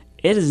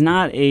 it is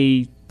not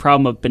a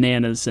problem of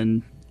bananas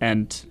and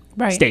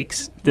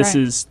steaks. This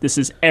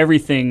is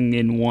everything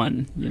in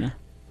one.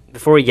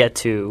 Before we get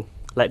to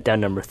letdown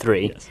number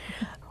 3,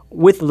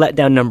 with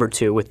letdown number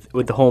 2,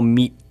 with the whole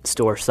meat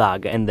store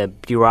saga and the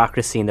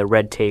bureaucracy and the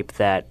red tape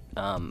that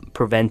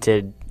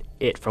prevented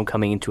it from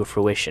coming into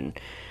fruition,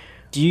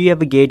 do you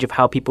have a gauge of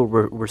how people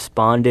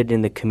responded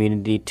in the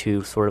community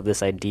to sort of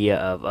this idea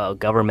of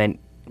government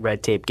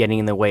red tape getting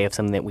in the way of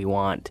something that we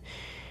want?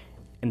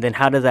 And then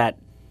how does that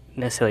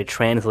necessarily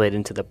translate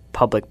into the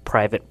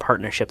public-private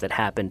partnership that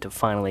happened to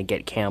finally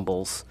get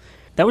Campbell's?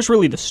 That was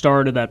really the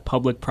start of that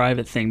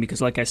public-private thing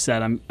because, like I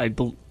said,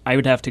 I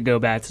would have to go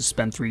back to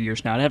spend 3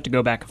 years now. I'd have to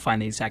go back and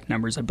find the exact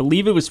numbers. I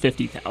believe it was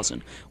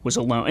 $50,000 was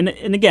a loan.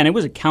 And again, it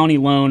was a county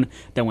loan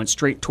that went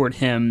straight toward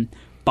him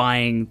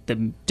buying the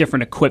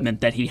different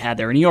equipment that he had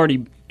there. And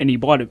he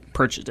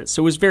purchased it.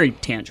 So it was very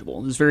tangible.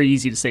 It was very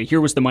easy to say, here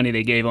was the money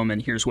they gave him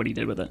and here's what he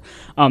did with it.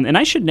 And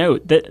I should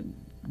note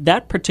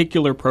that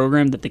particular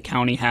program that the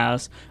county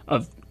has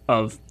of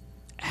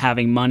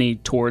having money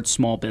towards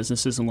small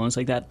businesses and loans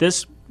like that,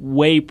 this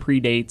way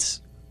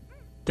predates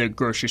the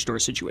grocery store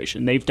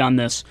situation. They've done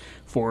this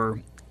for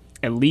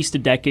at least a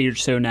decade or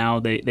so now.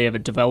 They have a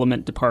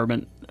development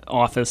department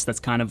office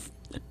that's kind of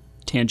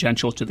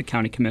tangential to the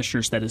county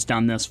commissioners that has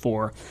done this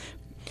for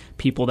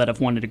people that have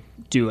wanted to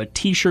do a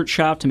T-shirt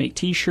shop to make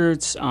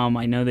T-shirts.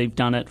 I know they've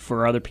done it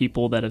for other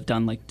people that have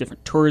done like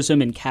different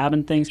tourism and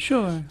cabin things.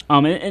 Sure.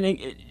 And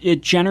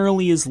it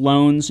generally is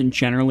loans, and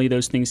generally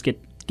those things get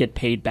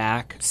paid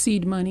back.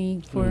 Seed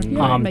money for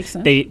makes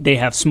sense. They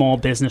have small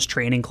business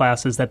training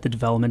classes that the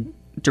development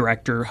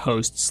director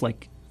hosts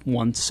like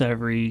once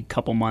every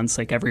couple months,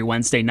 like every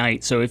Wednesday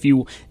night. So if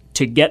you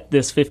to get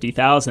this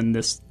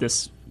 $50,000,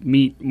 this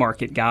meat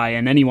market guy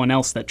and anyone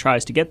else that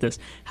tries to get this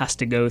has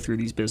to go through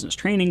these business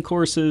training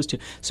courses.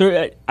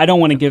 So I don't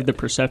want to give the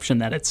perception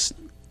that it's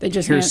they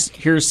just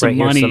here's some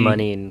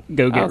money and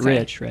go get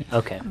rich, right?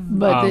 Okay,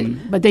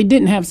 but they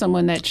didn't have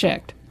someone that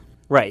checked.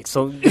 Right,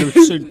 so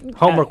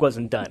homework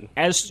wasn't done.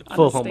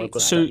 Full homework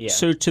was done. Yeah.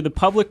 So to the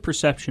public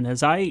perception,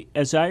 as I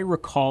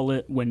recall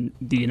it, when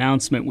the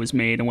announcement was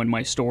made and when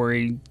my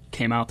story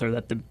came out there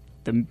that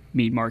the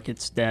meat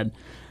market's dead,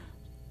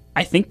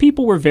 I think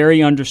people were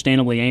very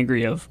understandably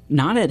angry of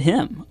not at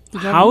him.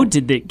 How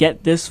did it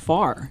get this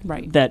far?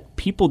 Right. That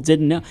people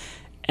didn't know.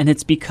 And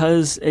it's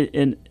because,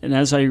 and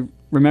as I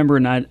remember,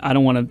 and I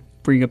don't want to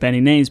bring up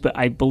any names, but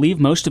I believe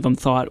most of them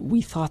thought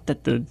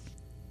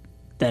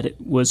that it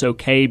was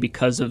okay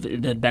because of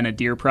it had been a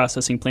deer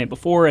processing plant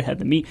before, it had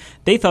the meat.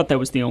 They thought that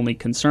was the only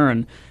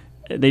concern.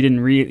 They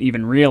didn't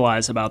even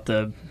realize about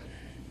the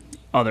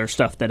other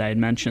stuff that I had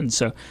mentioned.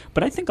 So,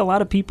 but I think a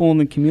lot of people in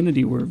the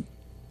community were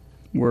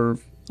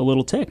a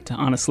little ticked,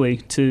 honestly,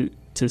 to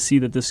see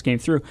that this came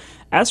through.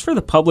 As for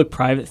the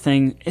public-private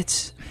thing,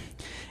 it's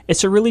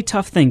a really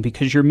tough thing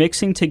because you're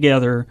mixing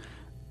together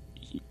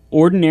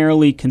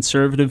ordinarily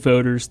conservative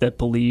voters that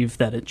believe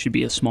that it should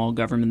be a small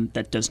government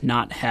that does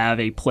not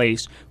have a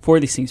place for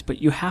these things. But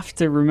you have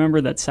to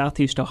remember that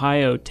Southeast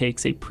Ohio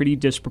takes a pretty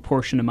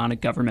disproportionate amount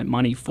of government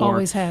money for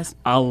Always has.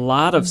 a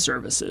lot of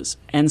services.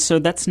 And so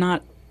it's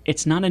not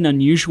an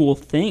unusual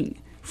thing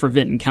for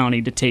Vinton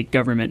County to take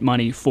government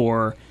money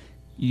for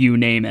you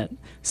name it.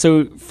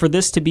 So for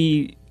this to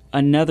be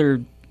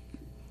another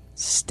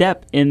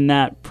step in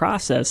that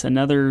process,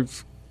 another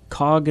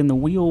cog in the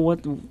wheel,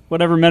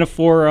 whatever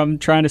metaphor I'm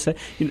trying to say,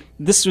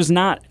 this was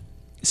not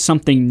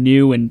something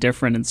new and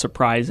different and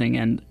surprising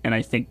and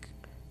I think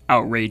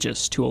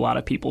outrageous to a lot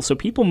of people. So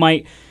people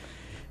might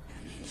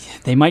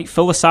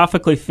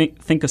philosophically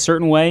think a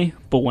certain way,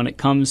 but when it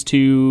comes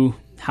to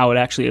how it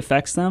actually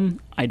affects them,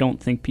 I don't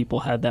think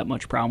people had that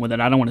much problem with it.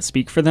 I don't want to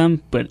speak for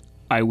them, but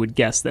I would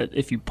guess that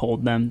if you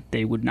polled them,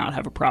 they would not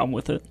have a problem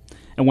with it.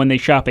 And when they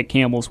shop at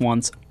Campbell's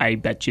once, I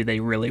bet you they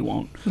really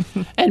won't.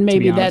 And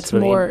maybe that's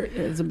more,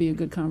 this would be a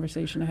good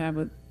conversation to have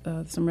with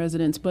some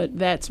residents, but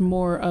that's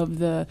more of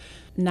the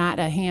not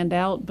a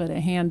handout, but a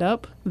hand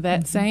up,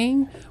 that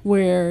saying,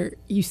 where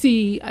you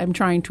see I'm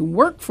trying to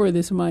work for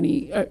this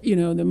money,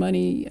 the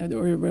money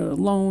or a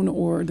loan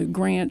or the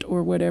grant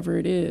or whatever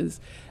it is,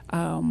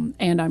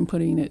 and I'm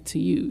putting it to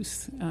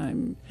use.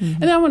 And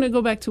I want to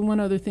go back to one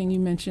other thing you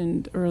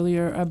mentioned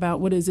earlier about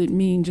what does it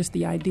mean, just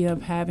the idea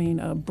of having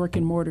a brick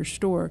and mortar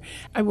store.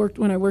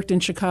 When I worked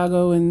in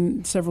Chicago,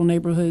 and several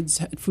neighborhoods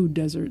had food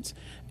deserts,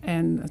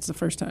 and that's the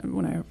first time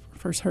when I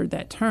first heard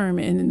that term.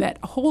 And that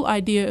whole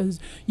idea is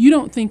you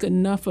don't think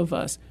enough of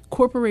us.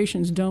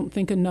 Corporations don't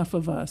think enough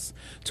of us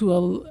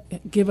to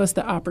give us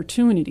the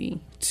opportunity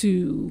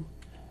to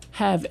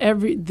have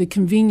the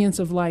convenience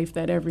of life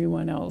that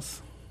everyone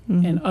else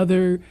and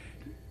other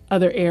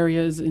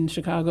areas in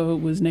Chicago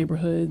was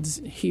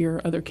neighborhoods, here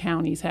other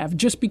counties have,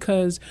 just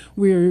because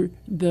we're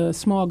the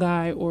small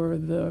guy or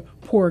the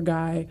poor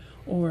guy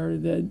or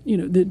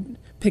the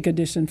pick a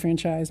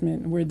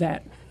disenfranchisement, where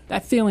that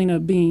feeling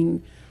of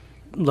being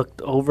looked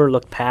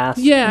past.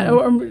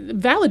 Or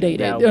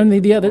validated on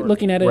the other,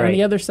 looking at it right. on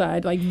the other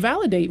side, like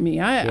validate me.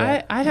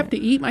 I have to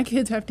eat. My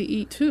kids have to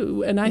eat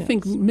too. And I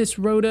think Miss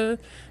Rhoda,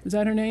 is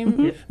that her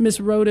name?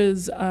 Miss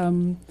Rhoda's,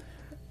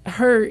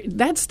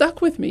 that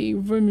stuck with me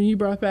when you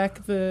brought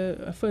back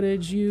the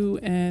footage, you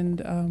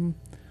and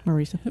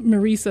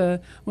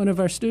Marisa, one of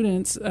our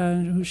students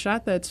who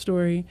shot that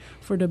story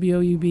for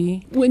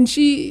WOUB, when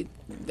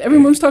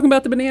everyone was talking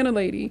about the banana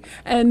lady,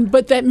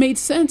 but that made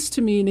sense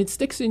to me, and it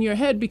sticks in your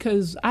head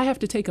because I have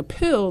to take a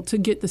pill to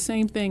get the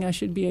same thing I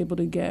should be able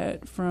to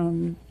get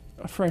from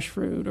a fresh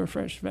fruit or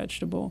fresh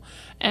vegetable.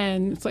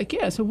 And it's like,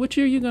 so which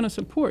are you going to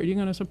support? You're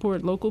going to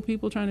support local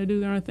people trying to do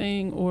their own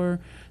thing, or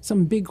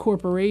some big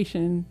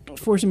corporation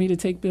forcing me to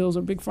take pills,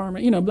 or big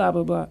pharma, blah,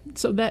 blah, blah.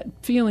 So that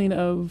feeling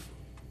of,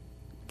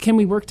 can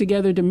we work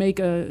together to make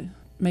an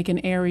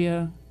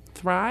area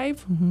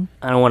thrive?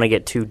 I don't want to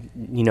get too,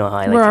 how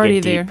I like We're to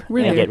already get deep. there.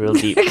 We're there. Get real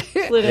deep.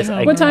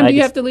 What time do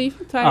you have to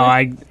leave,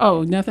 Tyler?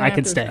 Nothing. I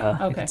could after. stay.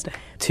 Okay.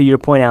 To your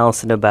point,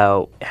 Allison,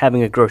 about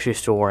having a grocery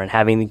store and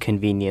having the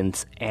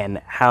convenience, and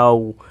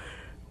how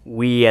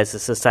we as a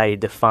society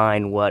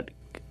define what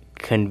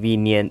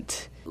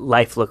convenient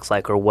life looks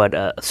like, or what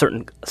a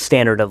certain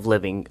standard of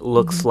living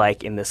looks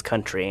like in this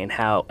country, and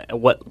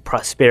what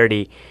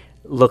prosperity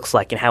looks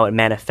like, and how it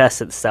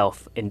manifests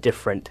itself in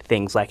different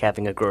things like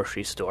having a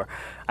grocery store.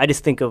 I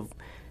just think of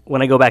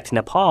when I go back to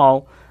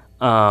Nepal,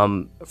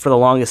 for the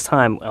longest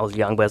time, I was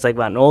young, but as I've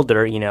gotten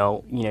older,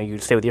 you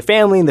stay with your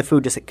family and the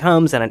food just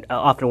comes, and I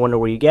often wonder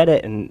where you get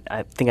it. And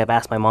I think I've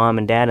asked my mom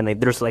and dad,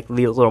 and there's like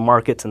little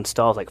markets and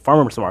stalls, like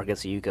farmers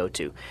markets that you go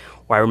to,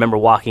 where I remember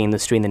walking in the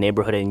street in the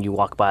neighborhood, and you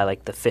walk by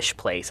like the fish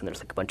place, and there's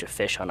like a bunch of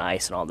fish on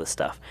ice and all this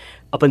stuff.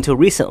 Up until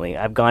recently,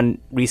 and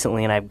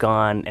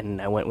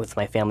I went with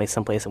my family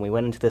someplace, and we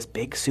went into this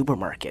big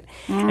supermarket.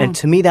 And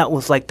to me, that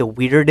was like the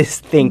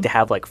weirdest thing to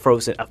have, like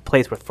a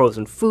place with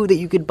frozen food that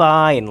you could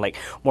buy, and like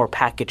more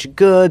packaged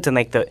goods, and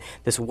like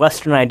this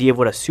Western idea of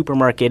what a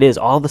supermarket is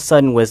all of a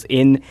sudden was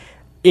in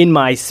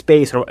my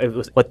space, or it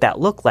was what that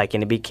looked like,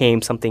 and it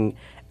became something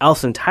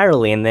else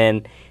entirely. And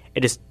then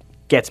it just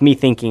gets me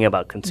thinking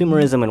about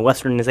consumerism and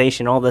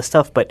westernization, all this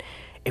stuff. But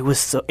it was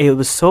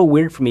so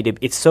weird for me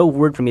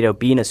to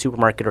be in a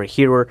supermarket or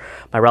hear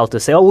my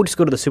relatives say, we'll just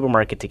go to the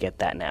supermarket to get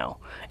that now,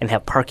 and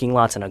have parking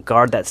lots and a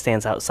guard that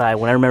stands outside.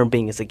 When I remember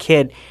being as a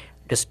kid,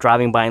 just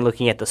driving by and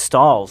looking at the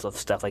stalls of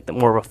stuff like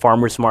more of a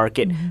farmer's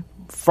market,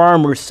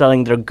 farmers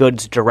selling their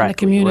goods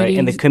directly, right?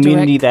 And the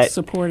community that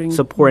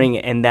supporting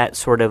and that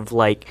sort of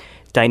like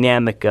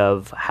dynamic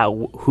of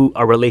who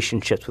our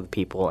relationships with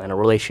people and our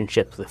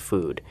relationships with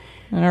food.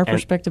 And our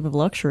perspective of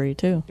luxury,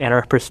 too. And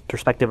our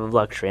perspective of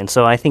luxury. And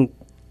so I think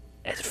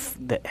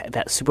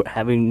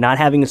not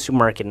having a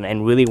supermarket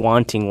and really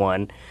wanting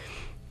one,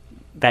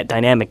 that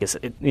dynamic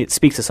it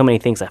speaks to so many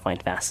things I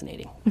find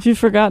fascinating. If you've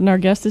forgotten, our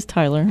guest is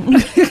Tyler.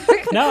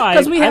 No, I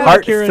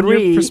like hearing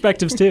your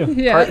perspectives too.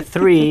 Yeah.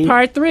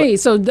 Part three.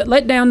 So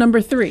let down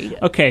number 3.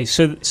 Okay,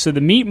 so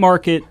the meat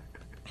market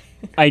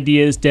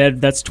idea is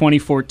dead. That's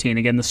 2014.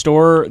 Again,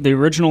 the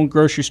original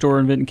grocery store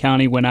in Vinton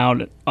County went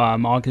out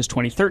August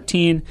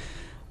 2013.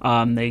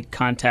 They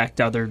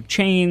contact other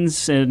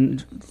chains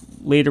and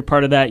later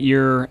part of that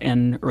year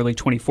and early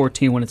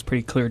 2014 when it's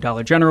pretty clear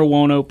Dollar General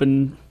won't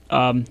open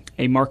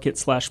a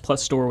market /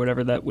 plus store,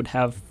 whatever that would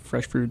have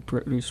fresh food,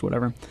 produce,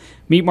 whatever.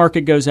 Meat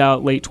market goes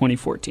out late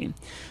 2014.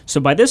 So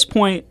by this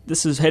point,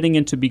 this is heading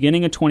into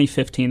beginning of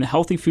 2015. The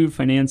Healthy Food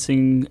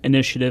Financing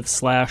Initiative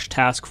 /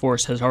 Task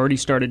Force has already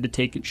started to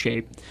take its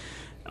shape.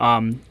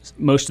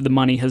 Most of the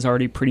money has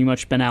already pretty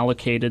much been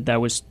allocated.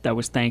 That was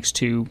thanks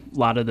to a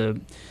lot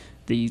of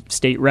the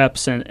state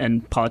reps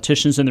and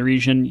politicians in the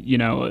region. You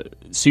know,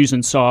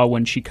 Susan saw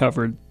when she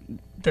covered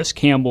this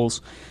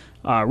Campbell's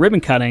ribbon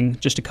cutting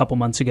just a couple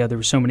months ago. There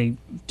were so many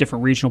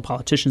different regional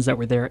politicians that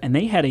were there, and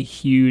they had a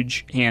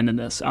huge hand in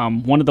this.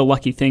 One of the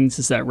lucky things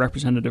is that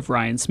Representative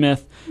Ryan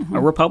Smith,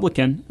 a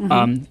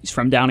Republican, he's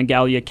from down in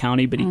Gallia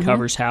County, but he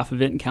covers half of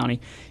Vinton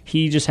County.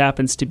 He just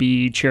happens to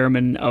be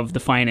chairman of the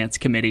Finance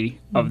Committee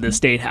of the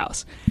State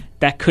House.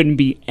 That couldn't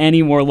be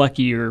any more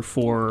luckier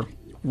for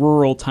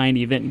rural,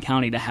 tiny Vinton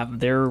County to have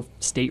their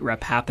state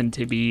rep happen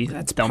to be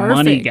the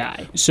money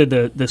guy. So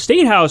the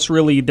State House,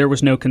 really, there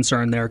was no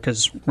concern there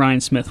because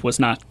Ryan Smith was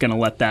not going to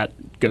let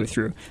that go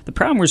through. The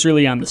problem was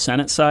really on the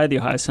Senate side, the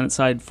Ohio Senate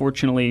side.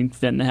 Fortunately,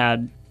 Vinton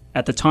had,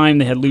 at the time,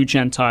 they had Lou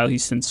Gentile.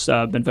 He's since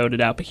been voted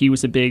out, but he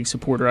was a big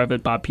supporter of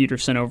it. Bob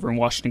Peterson over in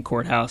Washington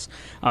Courthouse.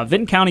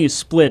 Vinton County is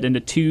split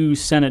into 2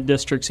 Senate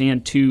districts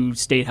and 2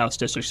 State House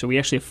districts, so we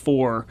actually have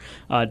 4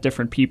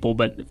 different people,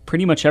 but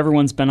pretty much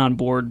everyone's been on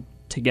board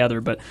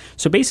together. But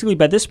so basically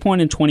by this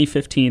point in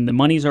 2015, the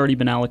money's already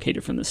been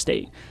allocated from the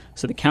state.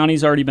 So the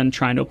county's already been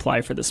trying to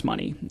apply for this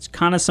money. It's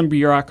kind of some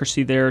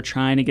bureaucracy there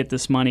trying to get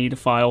this money to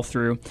file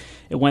through.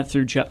 It went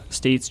through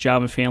state's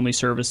Job and Family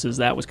Services.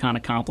 That was kind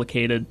of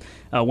complicated.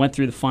 Went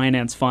through the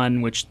Finance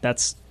Fund, which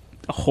that's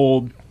a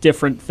whole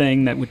different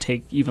thing that would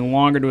take even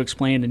longer to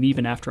explain. And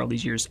even after all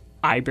these years,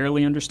 I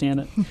barely understand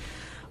it.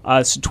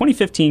 So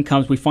 2015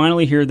 comes, we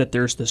finally hear that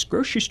there's this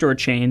grocery store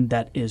chain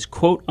that is,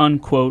 quote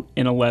unquote,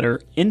 in a letter,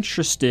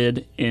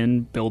 interested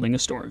in building a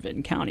store in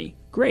Vinton County.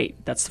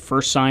 Great. That's the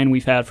first sign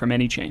we've had from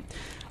any chain.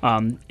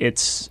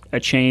 It's a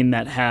chain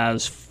that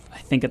has, I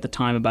think at the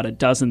time, about a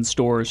dozen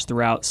stores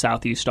throughout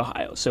Southeast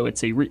Ohio. So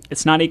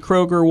it's not a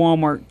Kroger,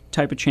 Walmart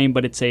type of chain,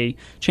 but it's a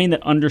chain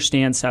that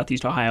understands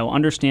Southeast Ohio,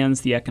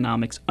 understands the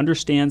economics,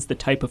 understands the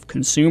type of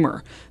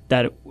consumer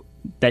that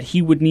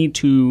he would need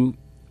to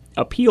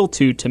appeal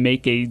to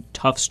make a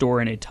tough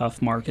store in a tough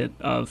market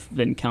of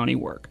Vinton County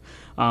work.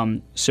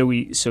 So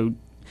we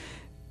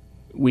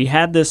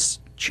had this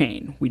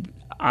chain.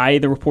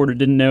 The reporter,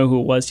 didn't know who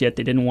it was yet.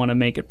 They didn't want to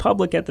make it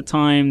public at the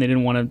time. They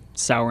didn't want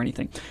to sour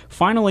anything.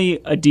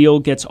 Finally, a deal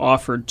gets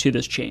offered to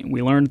this chain.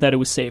 We learned that it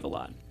was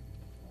Save-A-Lot.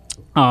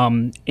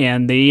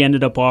 And they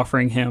ended up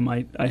offering him,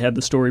 I had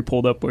the story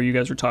pulled up where you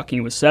guys were talking,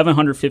 it was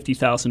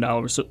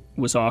 $750,000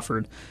 was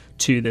offered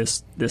to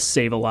this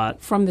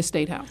Save-A-Lot. From the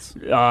State House.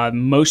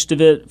 Most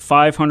of it,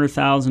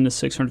 $500,000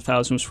 to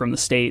 $600,000 was from the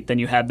state. Then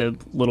you had the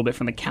little bit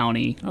from the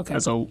county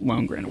as a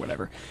loan grant or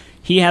whatever.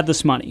 He had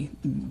this money.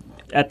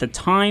 At the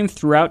time,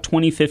 throughout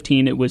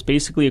 2015, it was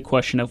basically a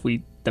question of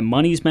the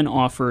money's been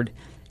offered.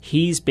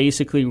 He's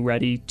basically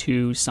ready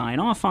to sign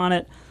off on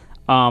it.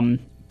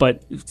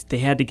 But they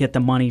had to get the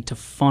money to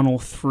funnel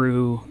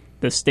through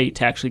the state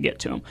to actually get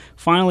to him.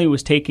 Finally, it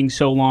was taking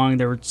so long,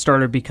 there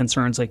started to be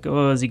concerns like,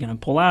 oh, is he going to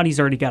pull out? He's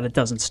already got a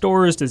dozen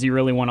stores. Does he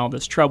really want all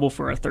this trouble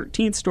for a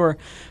 13th store?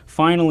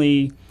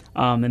 Finally,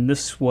 and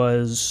this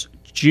was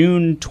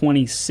June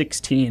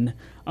 2016,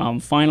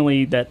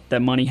 finally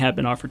that money had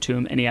been offered to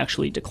him, and he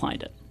actually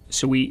declined it.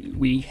 So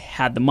we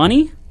had the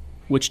money,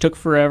 which took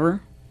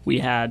forever. We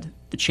had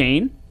the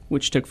chain,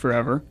 which took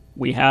forever.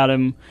 We had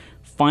him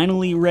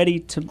finally ready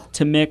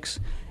to mix,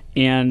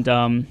 and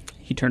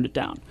he turned it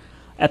down.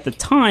 At the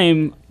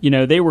time,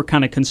 they were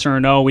kind of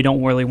concerned, we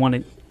don't really want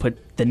to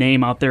put the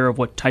name out there of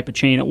what type of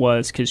chain it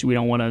was because we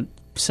don't want to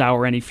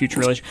sour any future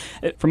relations.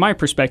 From my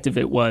perspective,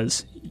 it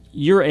was,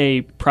 you're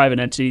a private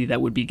entity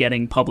that would be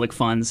getting public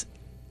funds.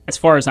 As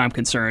far as I'm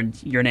concerned,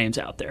 your name's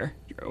out there,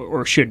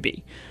 or should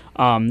be.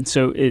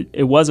 So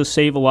it was a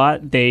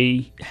Save-A-Lot.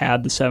 They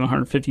had the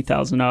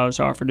 $750,000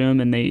 offered to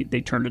him, and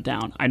they turned it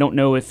down. I don't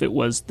know if it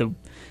was the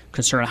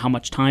concern of how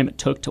much time it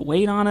took to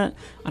wait on it.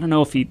 I don't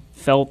know if he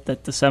felt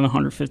that the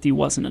 $750,000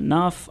 wasn't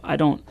enough. I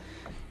don't.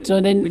 So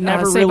then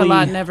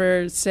Save-A-Lot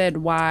never said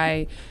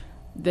why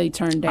they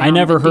turned down. I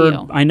never the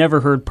deal.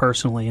 heard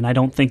personally, and I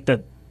don't think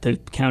that the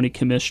county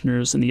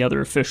commissioners and the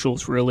other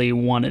officials really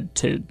wanted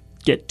to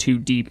get too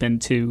deep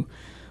into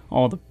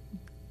all the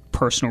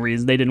personal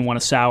reasons. They didn't want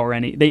to sour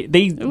any.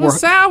 It was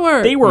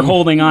sour. They were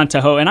holding on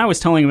to hope, and I was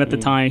telling him at the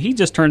time, he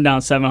just turned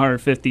down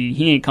 $750.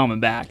 He ain't coming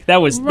back.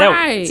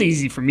 It's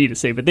easy for me to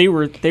say, but they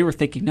were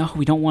thinking, no,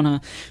 we don't want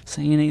to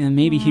say anything.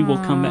 Maybe he will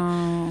come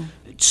back.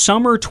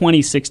 Summer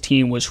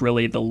 2016 was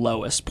really the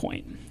lowest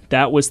point.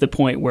 That was the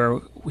point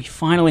where we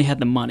finally had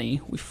the money,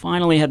 we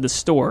finally had the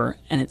store,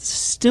 and it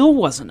still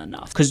wasn't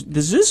enough. Because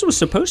this was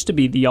supposed to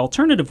be the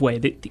alternative way.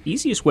 The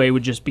easiest way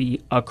would just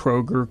be a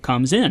Kroger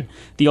comes in.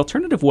 The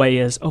alternative way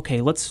is,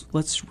 okay, let's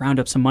round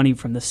up some money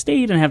from the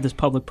state and have this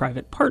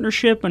public-private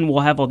partnership, and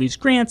we'll have all these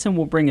grants, and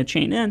we'll bring a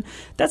chain in.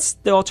 That's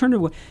the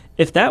alternative way.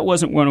 If that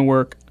wasn't going to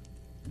work,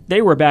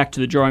 they were back to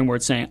the drawing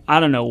board saying, I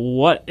don't know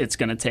what it's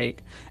going to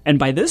take. And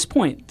by this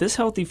point, this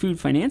Healthy Food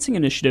Financing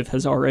Initiative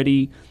has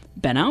already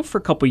been out for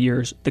a couple of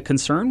years. The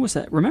concern was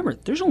that, remember,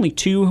 there's only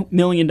 $2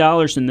 million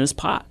in this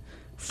pot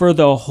for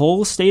the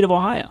whole state of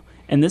Ohio.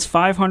 And this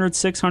 $500,000,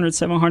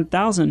 $600,000,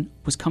 $700,000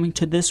 was coming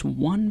to this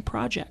one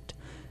project.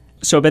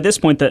 So by this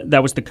point,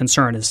 that was the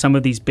concern, is some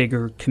of these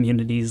bigger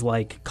communities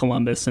like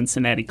Columbus,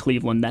 Cincinnati,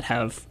 Cleveland that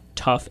have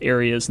tough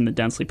areas in the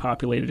densely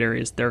populated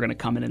areas, they're going to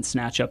come in and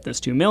snatch up this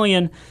 $2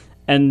 million.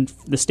 And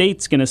the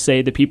state's going to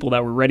say, the people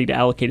that were ready to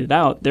allocate it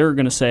out, they're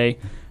going to say,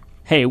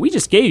 hey, we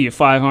just gave you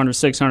 $500,000,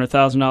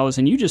 $600,000,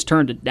 and you just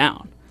turned it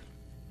down.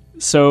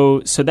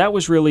 So that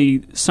was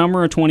really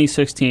summer of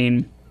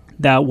 2016.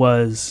 That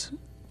was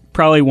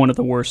probably one of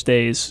the worst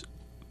days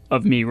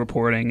of me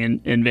reporting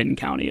in Vinton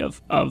County.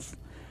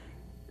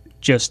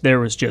 There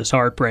was just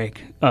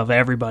heartbreak of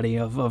everybody,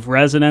 of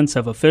residents,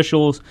 of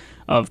officials,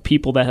 of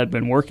people that had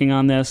been working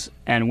on this,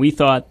 and we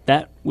thought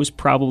that was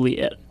probably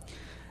it.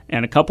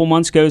 And a couple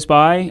months goes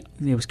by,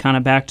 it was kind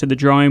of back to the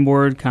drawing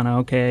board, kind of,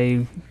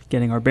 okay,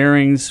 getting our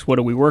bearings, what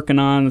are we working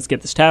on? Let's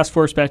get this task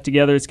force back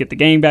together, let's get the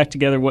gang back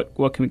together, what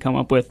can we come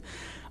up with?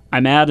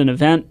 I'm at an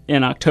event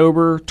in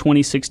October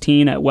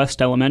 2016 at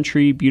West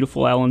Elementary,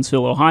 beautiful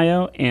Allensville,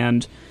 Ohio,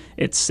 and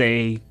it's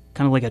a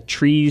kind of like a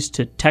trees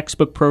to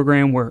textbook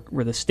program where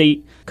the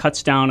state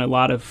cuts down a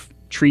lot of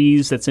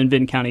trees that's in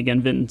Vinton County.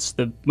 Again, Vinton's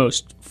the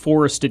most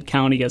forested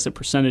county, as a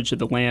percentage of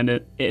the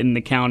land in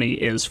the county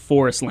is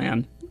forest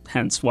land.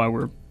 Hence why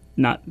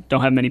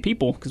don't have many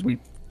people, because we're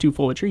too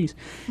full of trees.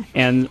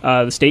 And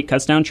the state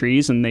cuts down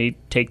trees, and they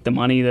take the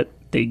money that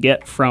they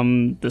get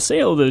from the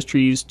sale of those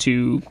trees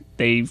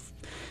they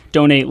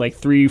donate like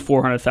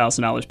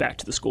 $300,000-$400,000 back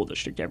to the school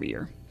district every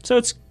year. So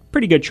it's a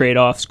pretty good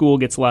trade-off. School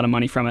gets a lot of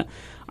money from it.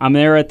 I'm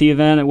there at the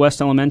event at West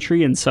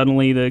Elementary, and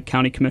suddenly the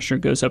county commissioner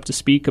goes up to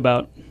speak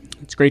about,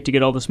 it's great to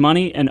get all this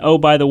money, and oh,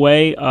 by the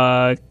way,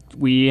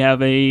 we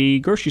have a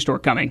grocery store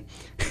coming.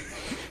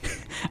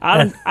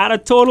 Out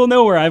of total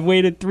nowhere. I've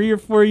waited 3 or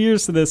 4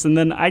 years for this, and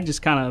then I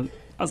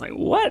was like,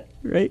 what?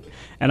 Right?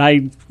 And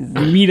I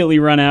immediately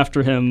run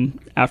after him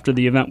after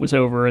the event was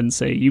over and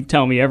say, you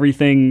tell me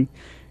everything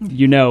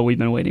we've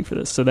been waiting for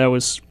this. So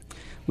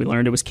we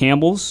learned it was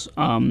Campbell's.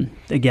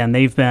 Again,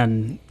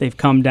 they've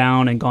come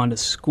down and gone to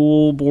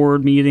school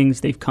board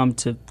meetings. They've come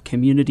to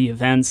community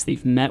events.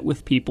 They've met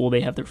with people.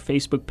 They have their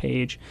Facebook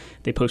page.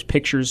 They post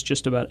pictures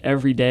just about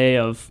every day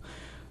of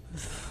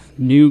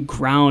new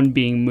ground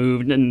being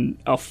moved in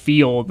a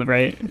field,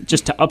 right?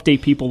 Just to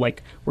update people,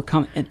 like, we're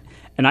coming.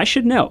 And I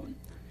should note,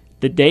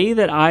 the day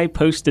that I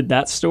posted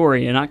that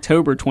story in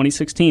October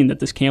 2016 that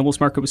this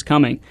Campbell's Market was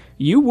coming,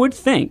 you would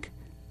think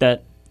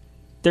that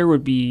there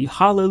would be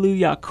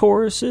hallelujah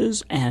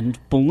choruses and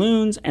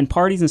balloons and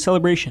parties and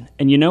celebration.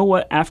 And you know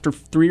what? After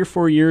 3 or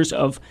 4 years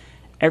of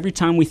every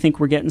time we think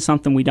we're getting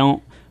something, we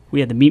don't. We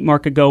had the meat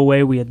market go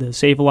away. We had the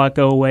Save-A-Lot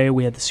go away.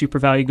 We had the Super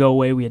Value go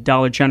away. We had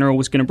Dollar General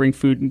was going to bring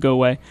food and go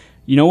away.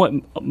 You know what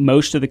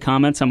most of the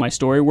comments on my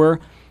story were?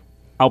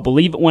 I'll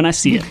believe it when I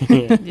see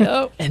it.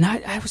 Yep. And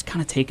I was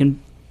kind of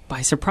taken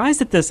by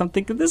surprise at this. I'm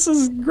thinking, this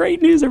is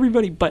great news,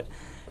 everybody. But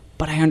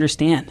I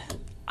understand.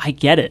 I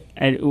get it.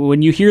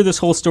 When you hear this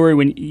whole story,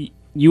 when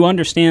you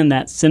understand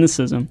that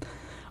cynicism,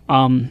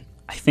 I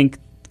think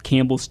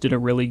Campbell's did a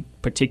really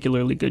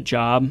particularly good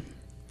job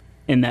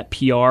in that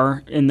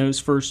PR in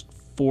those first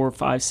 4,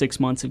 5, 6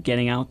 months of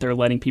getting out there,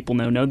 letting people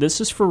know, no, this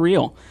is for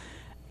real.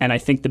 And I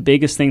think the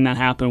biggest thing that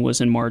happened was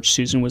in March.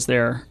 Susan was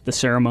there, the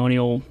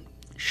ceremonial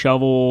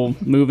shovel,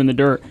 moving the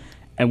dirt.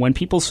 And when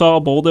people saw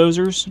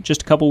bulldozers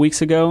just a couple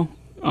weeks ago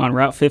on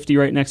Route 50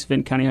 right next to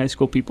Vinton County High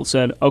School, people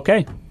said,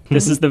 okay,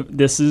 this is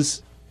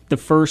the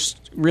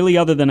first, really,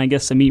 other than, I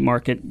guess, a meat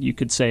market, you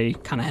could say,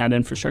 kind of had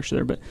infrastructure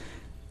there. But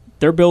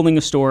they're building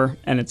a store,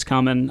 and it's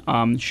coming.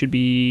 Should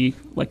be,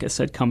 like I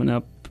said, coming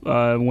up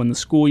when the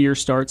school year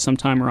starts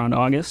sometime around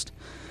August.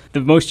 The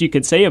most you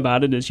could say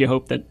about it is you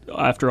hope that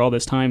after all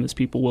this time is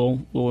people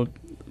will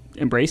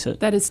embrace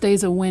it. That it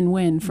stays a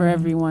win-win for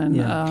everyone.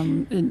 Yeah.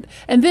 And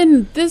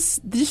then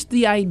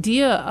the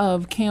idea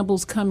of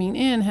Campbell's coming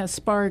in has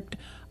sparked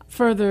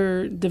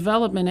further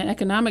development and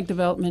economic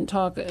development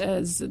talk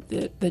as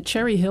the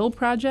Cherry Hill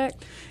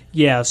project?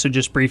 Yeah, so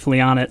just briefly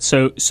on it.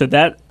 So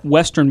that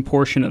western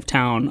portion of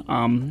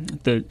town,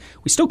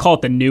 we still call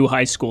it the new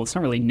high school. It's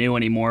not really new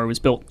anymore. It was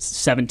built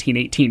 17,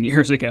 18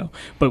 years ago.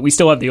 But we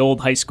still have the old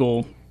high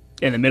school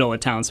in the middle of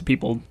town, so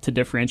people to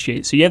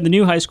differentiate. So you have the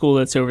new high school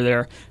that's over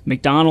there.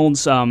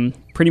 McDonald's,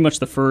 pretty much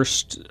the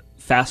first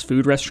fast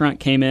food restaurant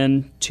came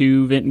in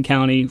to Vinton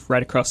County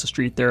right across the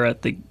street there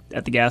at the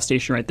gas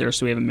station right there.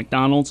 So we have a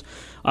McDonald's.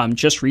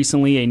 Just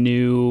recently, a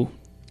new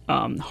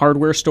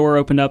hardware store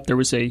opened up.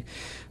 This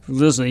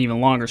is an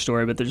even longer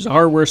story, but there's a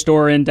hardware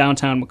store in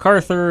downtown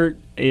MacArthur.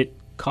 It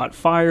caught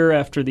fire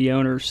after the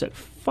owner set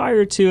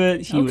fire to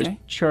it. He was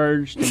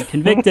charged and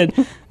convicted.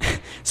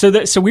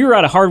 So we were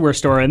at a hardware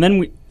store, and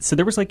then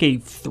there was like a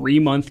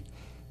 3-month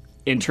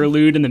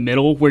interlude in the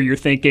middle where you're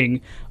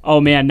thinking, oh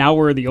man, now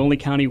we're the only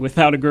county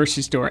without a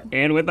grocery store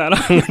and without a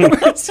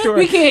hardware store.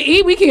 We can't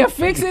eat, we can't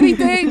fix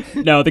anything.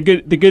 No, the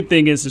good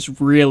thing is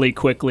really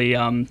quickly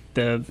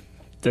the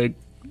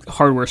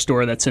hardware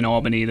store that's in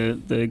Albany,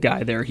 the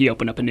guy there, he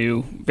opened up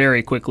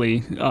very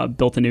quickly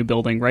built a new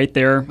building right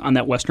there on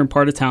that western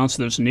part of town.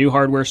 So there's a new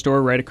hardware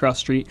store right across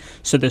the street.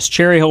 So this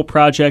Cherry Hill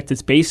project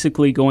is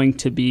basically going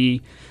to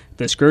be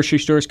this grocery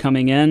stores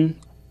coming in.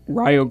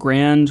 Rio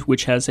Grande,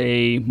 which has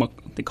they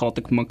call it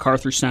the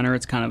MacArthur Center.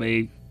 It's kind of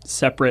a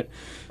separate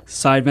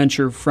side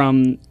venture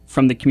from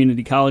the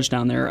community college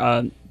down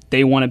there.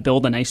 They want to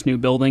build a nice new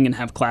building and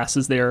have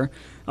classes there.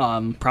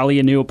 Probably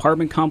a new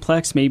apartment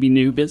complex, maybe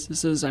new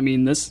businesses. I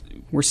mean,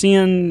 we're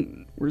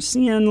seeing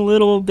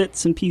little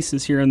bits and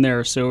pieces here and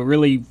there. So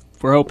really,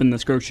 we're hoping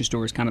this grocery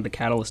store is kind of the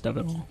catalyst of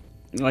it all.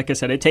 Like I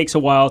said, it takes a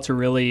while to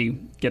really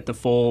get the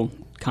full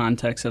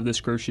context of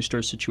this grocery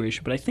store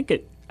situation, but I think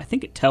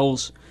it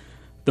tells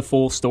the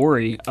full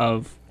story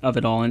of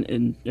it all.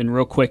 And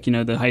real quick,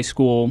 the high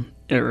school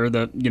or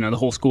the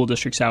whole school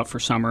district's out for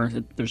summer.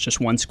 There's just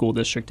one school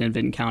district in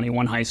Vinton County,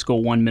 one high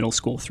school, one middle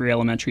school, 3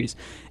 elementaries.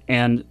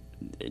 And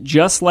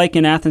just like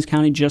in Athens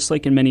County, just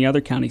like in many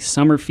other counties,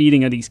 summer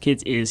feeding of these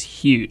kids is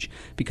huge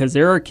because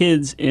there are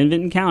kids in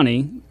Vinton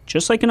County,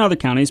 just like in other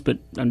counties, but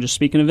I'm just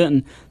speaking of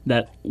Vinton,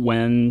 that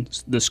when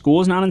the school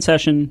is not in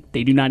session,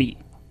 they do not eat.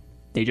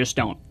 They just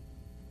don't.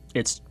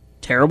 It's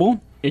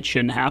terrible. It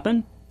shouldn't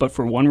happen. But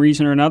for one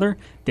reason or another,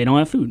 they don't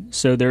have food.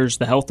 So there's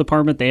the health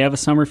department. They have a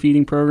summer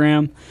feeding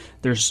program.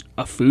 There's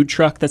a food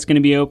truck that's going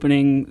to be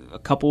opening a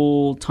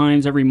couple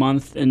times every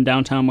month in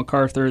downtown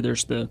MacArthur.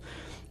 There's the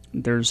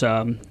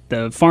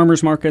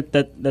farmers market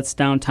that's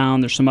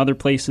downtown. There's some other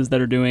places that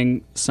are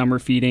doing summer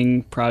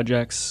feeding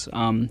projects,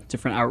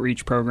 different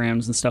outreach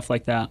programs and stuff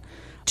like that.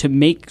 To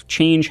make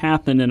change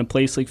happen in a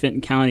place like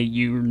Vinton County,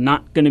 you're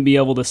not going to be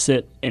able to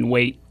sit and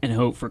wait and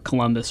hope for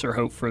Columbus or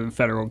hope for the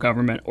federal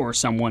government or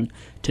someone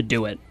to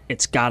do it.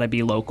 It's got to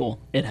be local.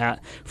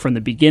 From the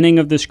beginning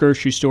of this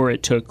grocery store,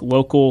 it took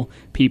local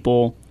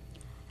people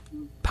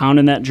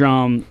pounding that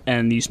drum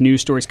and these news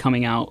stories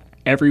coming out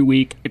every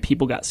week.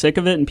 People got sick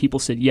of it, and people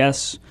said,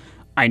 yes,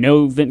 I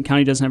know Vinton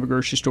County doesn't have a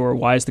grocery store.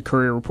 Why is the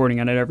Courier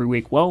reporting on it every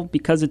week? Well,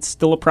 because it's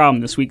still a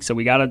problem this week, so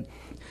we got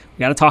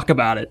to talk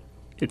about it.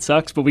 It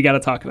sucks, but we got to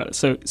talk about it.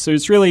 So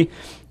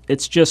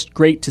it's just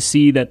great to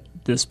see that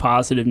this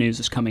positive news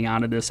is coming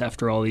out of this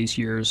after all these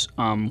years.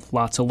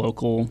 Lots of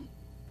local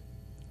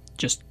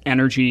just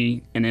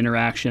energy and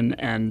interaction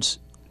and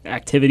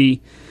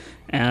activity,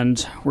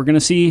 and we're going to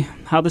see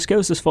how this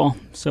goes this fall.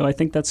 So I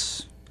think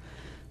that's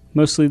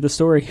mostly the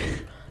story.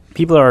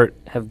 People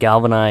have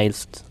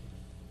galvanized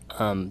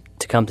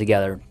to come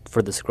together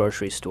for this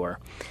grocery store.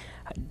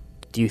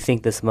 Do you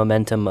think this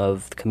momentum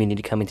of the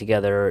community coming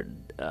together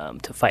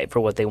to fight for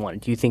what they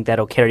want, do you think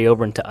that'll carry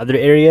over into other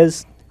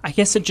areas? I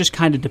guess it just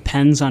kind of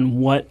depends on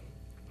what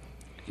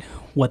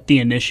the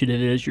initiative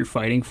is you're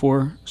fighting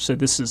for. So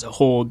this is a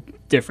whole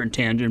different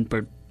tangent,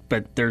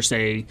 but there's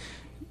a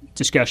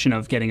discussion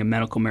of getting a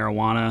medical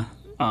marijuana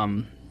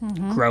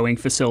growing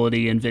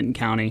facility in Vinton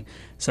County.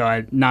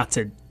 So not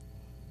to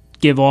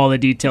give all the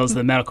details of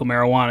the medical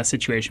marijuana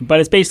situation, but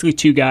it's basically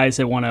 2 guys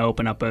that want to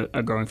open up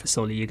a growing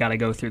facility. You got to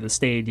go through the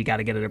state, you got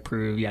to get it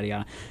approved, yada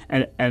yada.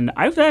 And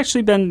I've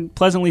actually been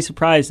pleasantly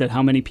surprised at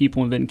how many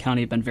people in Vinton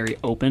County have been very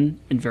open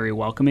and very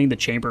welcoming. The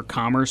Chamber of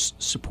Commerce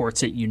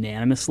supports it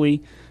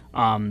unanimously.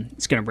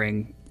 It's going to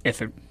bring,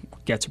 if it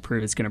gets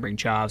approved, it's going to bring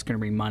jobs, going to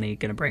bring money,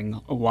 going to bring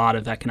a lot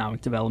of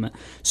economic development.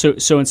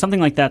 So in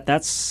something like that,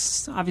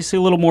 that's obviously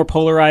a little more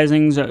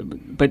polarizing,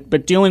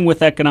 but dealing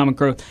with economic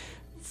growth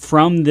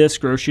from this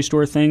grocery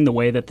store thing, the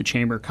way that the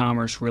Chamber of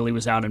Commerce really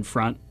was out in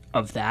front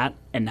of that,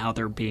 and now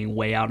they're being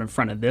way out in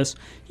front of this,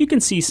 you can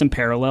see some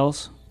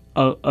parallels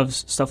of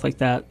stuff like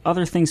that.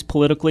 Other things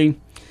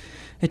politically,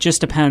 it just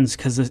depends,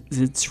 because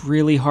it's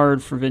really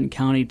hard for Vinton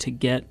County to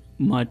get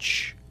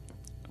much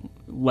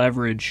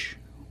leverage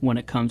when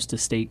it comes to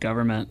state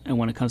government and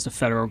when it comes to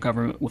federal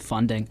government with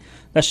funding.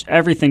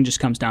 Everything just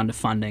comes down to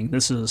funding.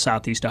 This is a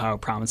Southeast Ohio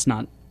problem. It's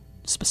not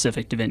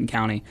specific to Vinton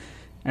County.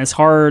 And it's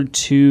hard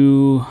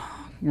to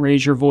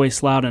raise your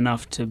voice loud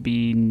enough to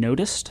be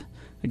noticed.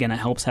 Again, it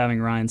helps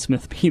having Ryan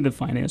Smith be the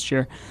finance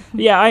chair.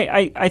 Yeah,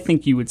 I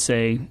think you would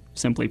say,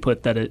 simply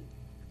put, that it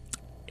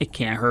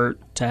can't hurt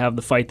to have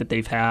the fight that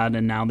they've had,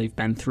 and now they've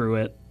been through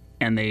it,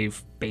 and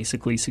they've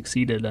basically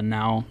succeeded. And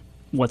now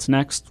what's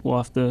next?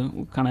 We'll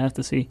kind of have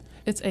to see.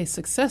 It's a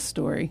success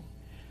story,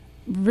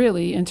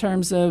 really, in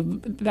terms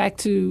of back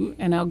to,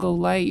 and I'll go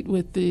light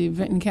with the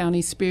Vinton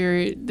County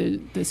spirit,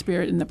 the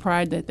spirit and the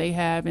pride that they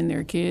have in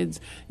their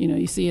kids.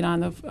 You see it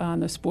on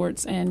the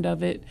sports end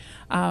of it.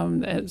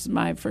 As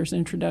my first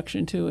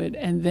introduction to it,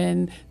 and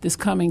then this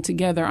coming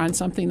together on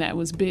something that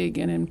was big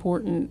and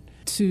important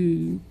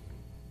to,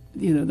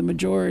 the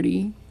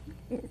majority.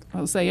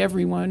 I'll say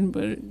everyone,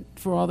 but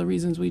for all the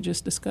reasons we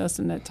just discussed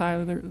and that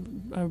Tyler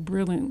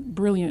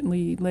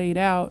brilliantly laid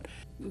out,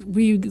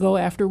 we go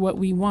after what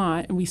we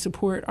want and we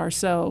support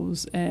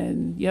ourselves.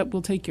 And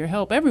we'll take your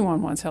help.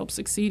 Everyone wants help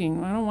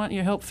succeeding. I don't want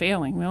your help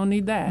failing. We don't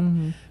need that.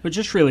 Mm-hmm. But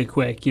just really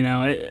quick,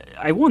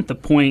 I want the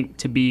point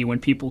to be, when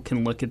people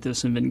can look at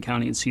this in Vinton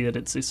County and see that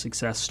it's a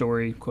success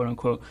story, quote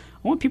unquote,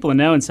 I want people to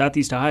know in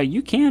Southeast Ohio,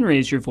 you can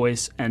raise your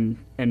voice and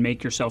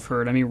make yourself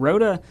heard. I mean,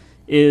 Rhoda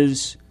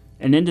is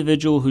an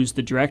individual who's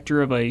the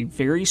director of a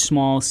very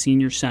small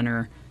senior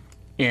center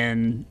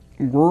in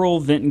rural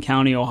Vinton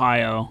County,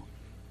 Ohio,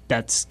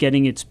 that's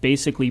getting its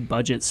basically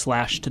budget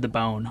slashed to the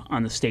bone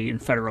on the state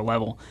and federal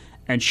level.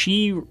 And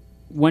she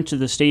went to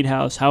the State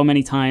House how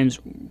many times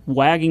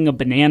wagging a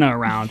banana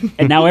around,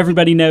 and now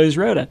everybody knows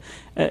Rhoda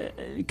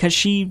because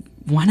she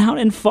went out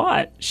and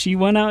fought. She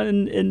went out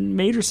and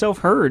made herself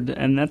heard,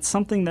 and that's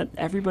something that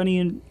everybody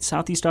in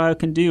Southeast Ohio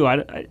can do.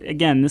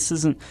 Again, this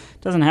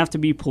doesn't have to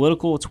be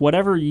political. It's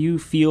whatever you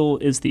feel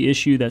is the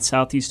issue that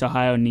Southeast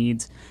Ohio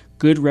needs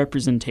good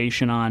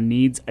representation on,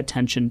 needs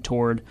attention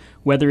toward,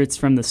 whether it's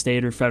from the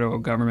state or federal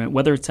government,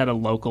 whether it's at a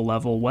local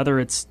level, whether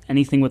it's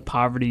anything with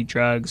poverty,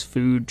 drugs,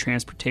 food,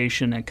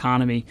 transportation,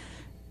 economy.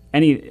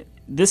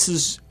 This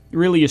is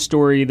really a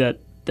story that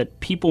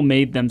people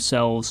made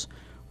themselves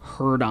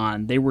heard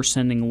on. They were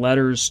sending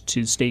letters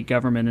to state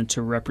government and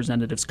to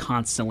representatives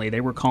constantly. They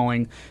were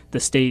calling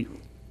the state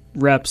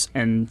reps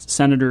and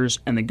senators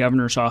and the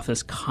governor's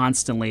office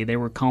constantly. They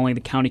were calling the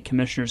county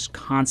commissioners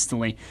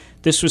constantly.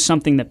 This was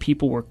something that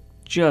people were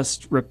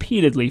just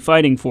repeatedly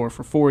fighting for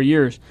 4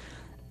 years,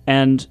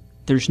 and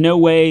there's no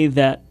way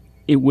that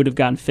it would have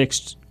gotten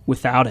fixed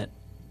without it.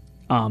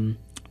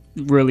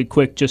 Really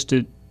quick, just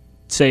to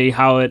say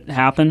how it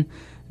happened,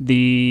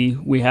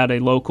 we had a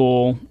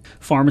local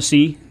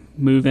pharmacy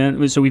move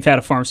in. So we've had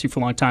a pharmacy for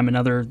a long time. The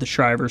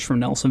Shrivers from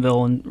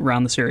Nelsonville and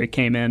around this area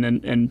came in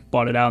and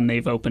bought it out, and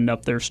they've opened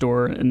up their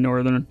store in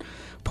northern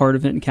part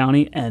of Vinton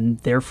County. And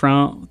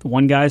the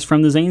one guy's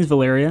from the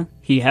Zanesville area.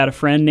 He had a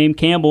friend named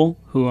Campbell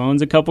who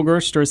owns a couple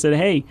grocery stores, said,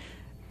 hey,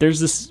 there's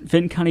this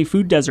Vinton County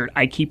food desert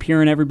I keep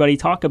hearing everybody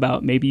talk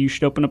about. Maybe you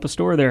should open up a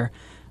store there.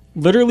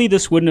 Literally,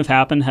 this wouldn't have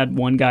happened had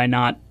one guy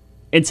not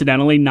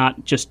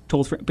just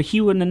told, but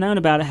he wouldn't have known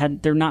about it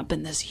had there not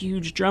been this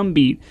huge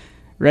drumbeat,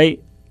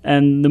 right?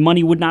 And the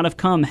money would not have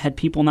come had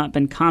people not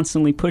been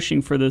constantly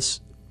pushing for this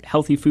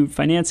healthy food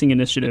financing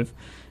initiative,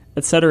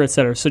 et cetera, et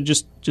cetera. So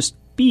just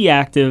be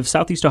active.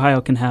 Southeast Ohio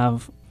can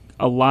have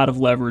a lot of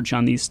leverage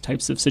on these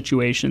types of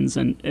situations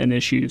and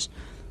issues,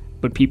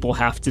 but people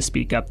have to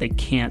speak up. They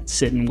can't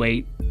sit and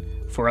wait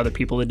for other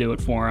people to do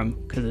it for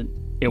them, because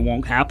it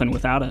won't happen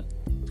without it.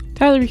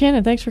 Tyler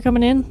Buchanan, thanks for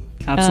coming in.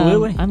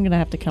 Absolutely. I'm going to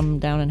have to come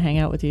down and hang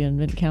out with you in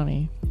Vinton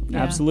County.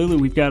 Yeah. Absolutely.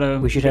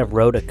 We should have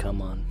Rhoda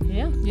come on.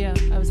 Yeah. Yeah,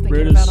 I was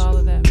thinking about all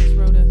of that. Miss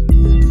Rhoda.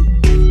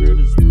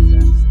 Rhoda's the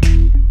best.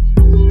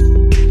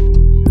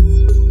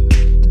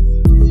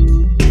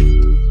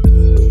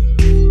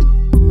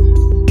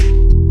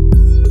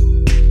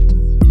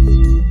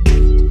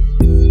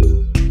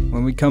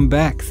 When we come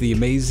back, the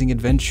amazing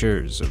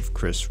adventures of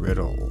Chris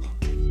Riddle.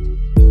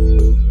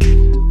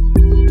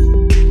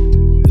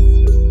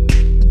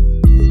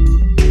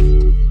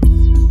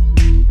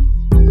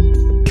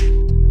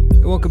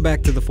 Welcome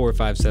back to the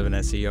 457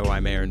 SEO.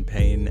 I'm Aaron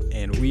Payne,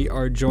 and we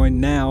are joined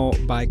now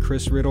by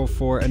Chris Riddle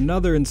for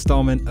another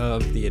installment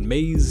of the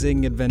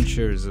amazing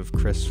adventures of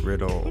Chris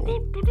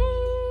Riddle.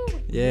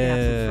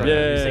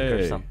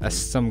 Yeah,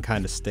 some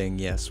kind of sting.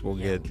 Yes, we'll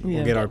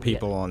get our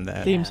people on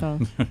that theme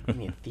song.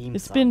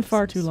 It's been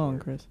far too long,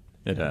 Chris.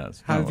 It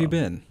has. How have you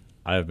been?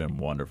 I have been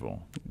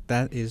wonderful.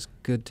 That is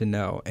good to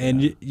know.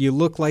 And you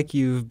look like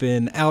you've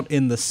been out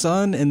in the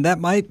sun, and that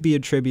might be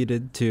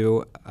attributed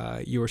to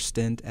your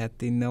stint at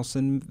the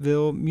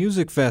Nelsonville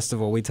Music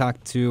Festival. We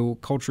talked to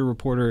culture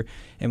reporter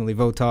Emily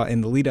Votaw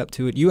in the lead up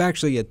to it. You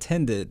actually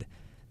attended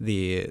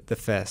the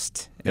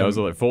fest. Yeah, I was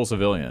like full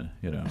civilian,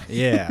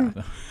 Yeah.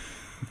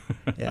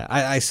 Yeah,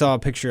 I saw a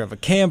picture of a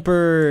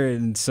camper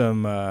and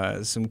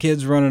some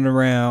kids running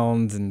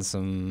around and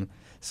some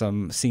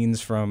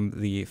scenes from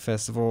the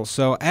festival.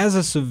 So as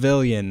a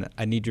civilian,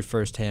 I need your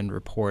firsthand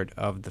report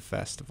of the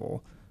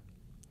festival.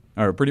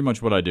 All right, pretty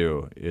much what I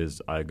do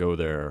is I go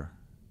there,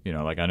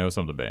 I know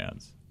some of the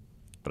bands,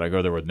 but I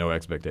go there with no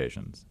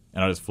expectations.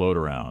 And I just float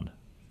around.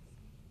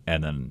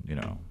 And then,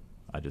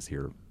 I just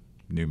hear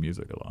new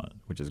music a lot,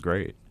 which is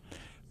great.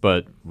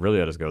 But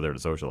really, I just go there to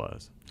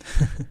socialize.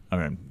 I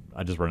mean,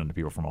 I just run into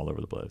people from all over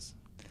the place,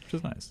 which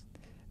is nice.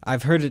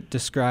 I've heard it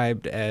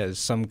described as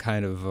some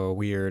kind of a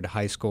weird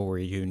high school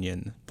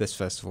reunion, this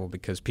festival,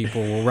 because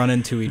people will run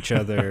into each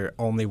other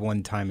only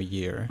one time a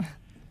year.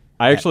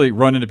 I actually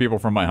run into people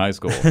from my high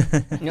school,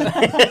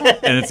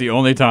 and it's the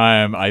only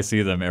time I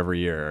see them every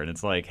year. And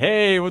it's like,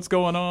 hey, what's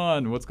going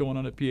on? What's going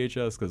on at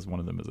PHS? Because one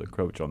of them is a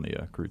coach on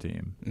the crew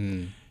team.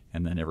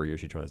 And then every year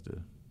she tries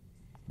to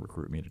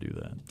recruit me to do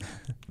that.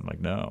 I'm like,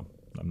 no,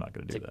 I'm not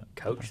going to do that.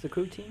 Coach the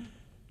crew team?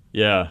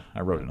 Yeah,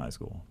 I rode in high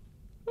school.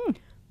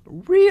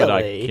 Really? But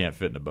I can't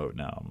fit in a boat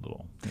now. I'm a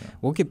little.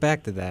 We'll get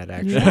back to that,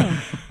 actually.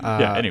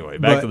 Yeah. Anyway,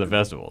 back to the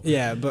festival.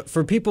 Yeah, but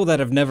for people that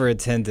have never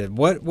attended,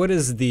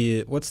 what's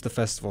the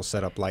festival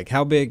setup like?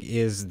 How big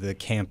is the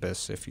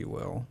campus, if you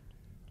will?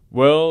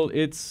 Well,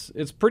 it's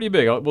pretty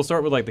big. We'll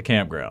start with like the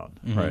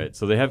campground, right?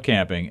 So they have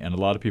camping, and a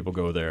lot of people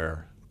go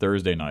there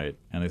Thursday night,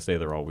 and they stay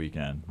there all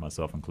weekend,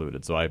 myself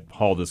included. So I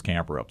haul this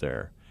camper up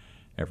there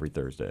every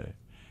Thursday.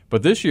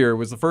 But this year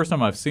was the first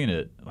time I've seen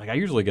it. Like I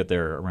usually get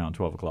there around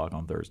 12 o'clock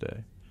on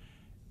Thursday.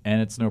 And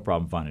it's no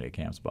problem finding a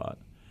camp spot.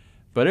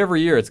 But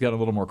every year it's gotten a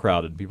little more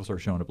crowded. People start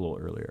showing up a little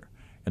earlier.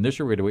 And this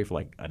year we had to wait for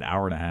like an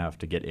hour and a half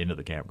to get into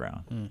the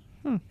campground.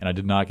 And I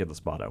did not get the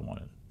spot I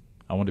wanted.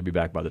 I wanted to be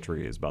back by the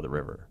trees, by the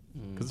river.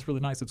 Because it's really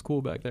nice. It's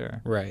cool back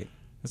there. Right.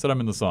 Instead I'm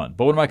in the sun.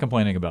 But what am I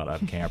complaining about?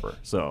 I'm a camper.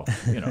 So,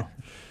 you know.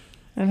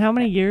 And how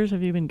many years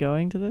have you been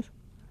going to this?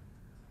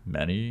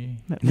 Many.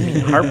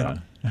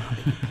 Your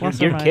Plus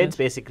or kid's minus?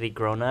 basically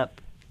grown up.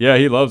 Yeah,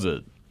 he loves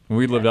it. When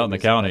we lived out in the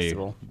music county,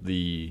 festival.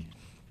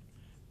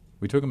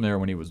 we took him there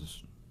when he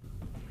was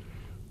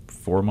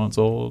 4 months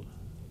old.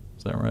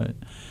 Is that right?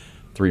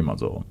 3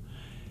 months old.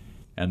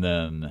 And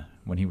then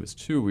when he was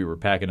 2, we were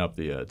packing up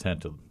the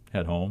tent to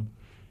head home.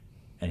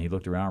 And he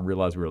looked around and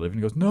realized we were leaving.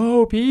 He goes,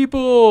 "No,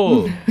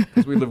 people!"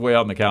 Because we live way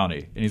out in the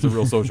county. And he's a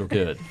real social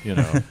kid, you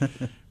know.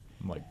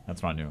 I'm like,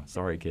 that's when I knew.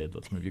 Sorry, kid.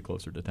 Let's move you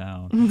closer to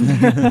town.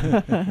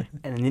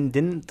 And then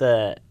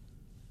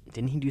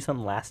didn't he do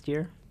something last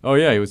year? Oh,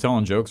 yeah. He was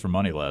telling jokes for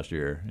money last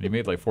year. And he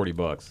made like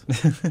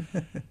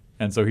 $40.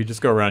 And so he'd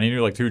just go around. He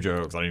knew like 2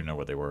 jokes. I don't even know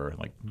what they were,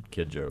 like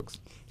kid jokes.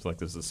 It's like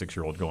this is a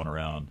 6-year-old going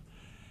around.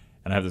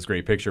 And I have this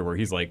great picture where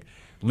he's like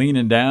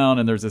leaning down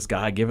and there's this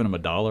guy giving him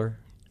 $1,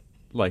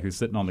 like who's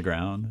sitting on the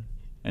ground.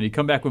 And he'd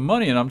come back with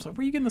money, and I'm like, where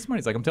are you getting this money?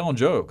 He's like, I'm telling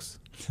jokes,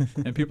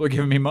 and people are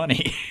giving me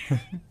money.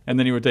 And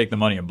then he would take the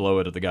money and blow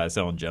it at the guy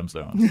selling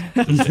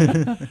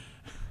gemstones.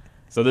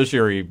 So this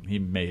year he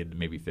made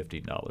maybe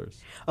 $15.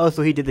 Oh,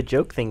 so he did the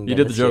joke thing. He again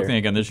did the this joke year. thing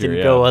again this year,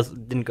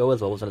 Didn't go as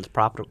well. Wasn't as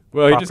profitable.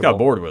 Well, he just got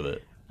bored with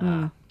it.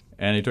 And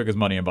he took his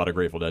money and bought a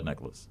Grateful Dead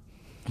necklace.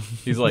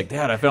 He's like,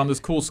 Dad, I found this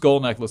cool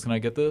skull necklace. Can I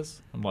get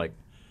this? I'm like,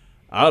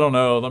 I don't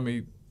know. Let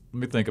me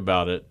think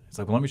about it. He's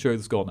like, well, let me show you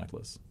the skull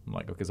necklace. I'm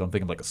like, okay, so I'm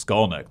thinking like a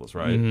skull necklace,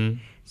 right?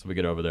 So we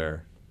get over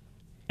there,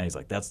 and he's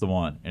like, that's the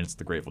one. And it's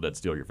the Grateful Dead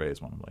Steal Your Face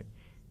one. I'm like,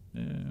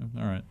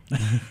 yeah, all right.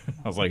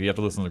 I was like, you have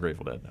to listen to the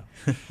Grateful Dead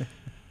now.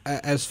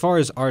 As far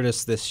as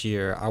artists this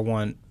year, I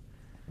want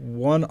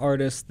one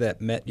artist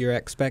that met your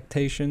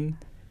expectation,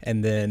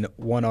 and then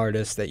one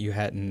artist that you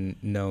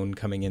hadn't known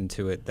coming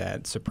into it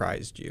that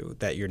surprised you,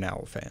 that you're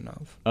now a fan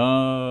of.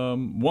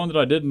 One that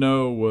I didn't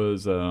know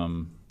was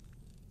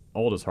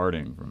Aldous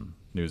Harding from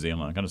New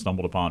Zealand. I kind of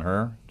stumbled upon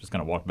her, just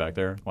kind of walked back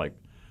there. Like,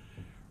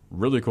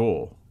 really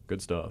cool,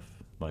 good stuff.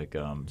 Like,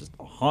 just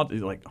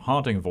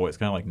haunting voice,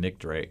 kind of like Nick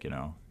Drake, you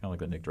know, kind of like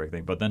the Nick Drake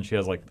thing. But then she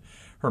has like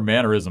her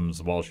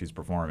mannerisms while she's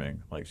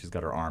performing. Like, she's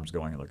got her arms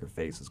going, and like her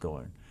face is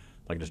going,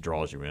 like, it just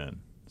draws you in.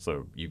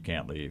 So you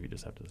can't leave. You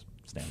just have to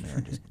stand there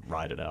and just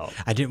ride it out.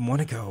 I didn't want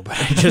to go, but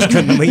I just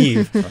couldn't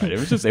leave. Right.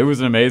 It was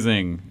an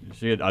amazing.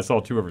 I saw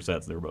 2 of her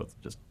sets. They were both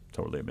just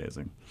totally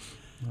amazing.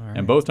 Right.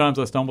 And both times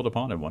I stumbled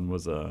upon it. One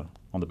was on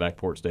the back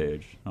porch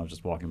stage. I was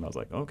just walking by. I was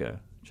like, okay,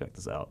 check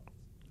this out.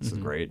 This is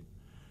great.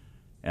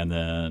 And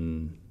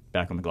then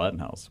back on the Gladden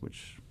House,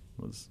 which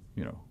was,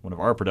 you know, one of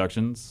our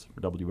productions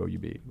for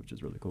WOUB, which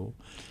is really cool.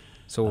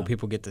 So will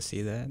people get to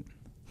see that?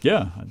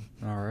 Yeah.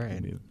 All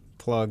right.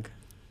 Plug.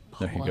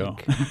 There you go.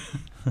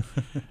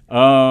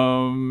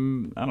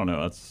 I don't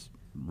know. That's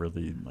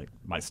really like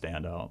my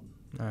standout.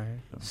 All right.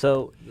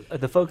 So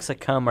the folks that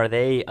come, are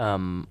they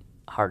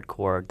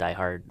hardcore,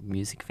 diehard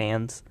music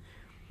fans?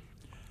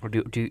 Or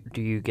do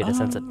you get a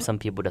sense that some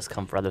people just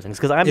come for other things?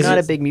 Because I'm not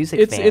a big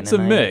music fan. It's a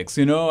mix,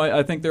 you know.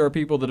 I think there are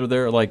people that are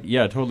there, like,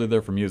 yeah, totally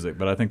there for music.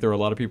 But I think there are a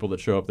lot of people that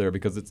show up there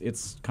because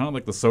it's kind of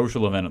like the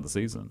social event of the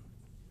season.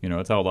 You know,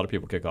 it's how a lot of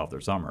people kick off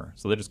their summer.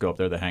 So they just go up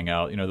there, they hang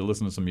out. You know, they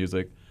listen to some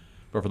music.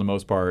 But for the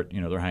most part, you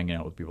know, they're hanging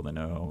out with people they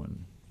know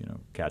and, you know,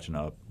 catching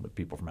up with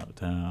people from out of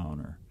town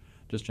or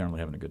just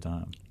generally having a good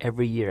time.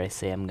 Every year I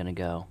say I'm going to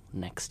go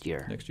next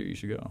year. Next year you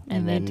should go.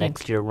 And then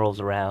next year rolls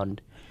around.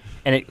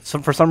 And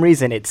for some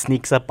reason, it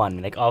sneaks up on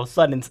me. Like, all of a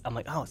sudden, I'm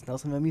like, oh, it's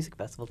Nelson Moore Music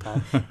Festival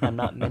time. I'm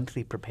not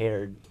mentally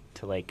prepared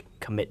to, like,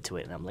 commit to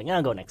it. And I'm like,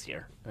 I'll go next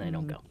year. And I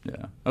don't go.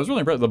 Yeah. I was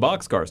really impressed with the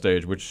Boxcar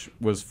stage, which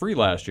was free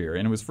last year,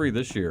 and it was free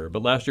this year.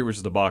 But last year was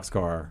just a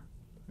boxcar,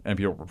 and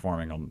people were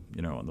performing on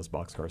on this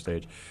boxcar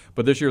stage.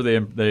 But this year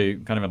they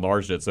kind of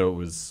enlarged it, so it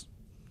was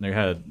they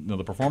had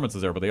the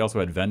performances there, but they also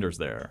had vendors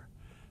there.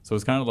 So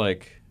it's kind of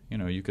like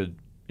you could,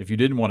 if you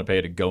didn't want to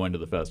pay to go into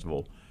the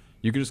festival,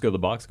 you could just go to the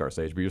boxcar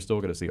stage, but you're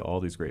still going to see all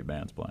these great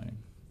bands playing,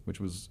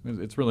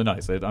 it's really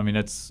nice. I mean,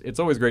 it's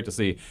always great to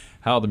see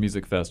how the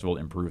music festival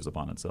improves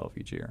upon itself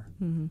each year,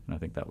 and I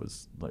think that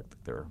was like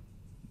their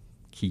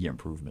key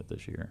improvement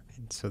this year.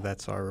 So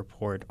that's our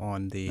report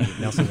on the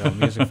Nelsonville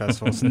Music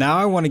Festival. So now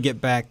I want to get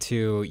back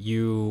to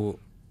you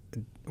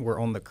were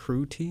on the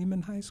crew team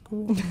in high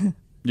school?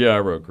 Yeah, I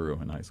rode crew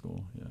in high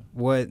school. Yeah.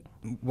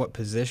 What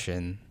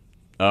position?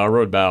 I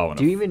rode bow.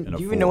 Do you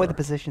even know what the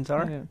positions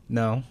are? Yeah.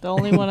 No. The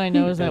only one I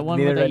know is that one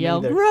where Neither they do I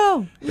yelled, neither.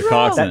 row! The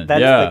coxswain.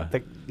 That's Yeah.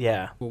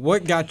 Yeah.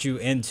 What got you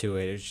into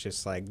it? It's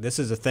just like, this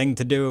is a thing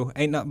to do,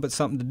 ain't nothing but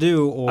something to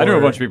do. Or I knew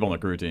a bunch of people on the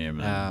crew team.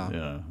 And, Oh.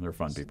 yeah, they're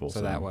fun people.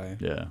 So that way.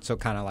 Yeah. So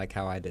kind of like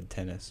how I did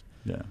tennis.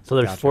 Yeah. So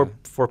there's Gotcha.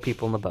 four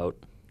people in the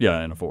boat.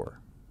 Yeah, and a 4.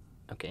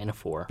 Okay, and a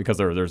 4. Because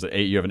there's an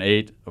 8. You have an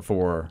 8, a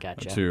 4,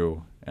 Gotcha. a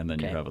 2, and then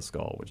Okay. you have a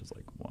skull, which is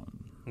like 1.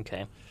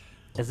 Okay.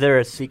 Is there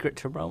a secret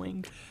to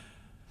rowing?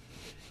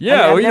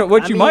 Yeah, I mean,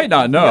 what you might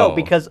not know. No,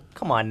 because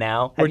come on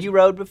now, have What- you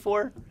rowed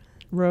before?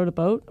 Rowed a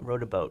boat?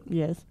 Rowed a boat.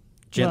 Yes.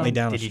 Gently Well,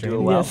 down Did the you stream. do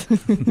it well?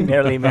 Yes.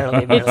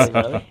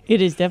 Merrily.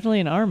 It is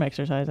definitely an arm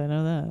exercise. I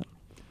know that.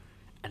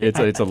 It's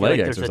a I feel leg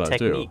like there's a exercise,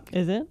 too. technique.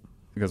 Is it?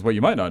 Because what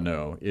you might not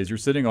know is you're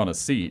sitting on a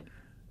seat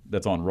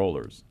that's on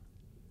rollers.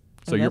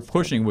 So Oh, you're that's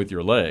pushing with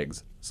your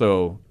legs.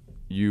 So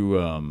you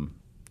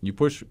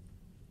push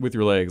with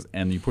your legs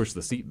and you push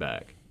the seat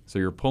back. So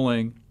you're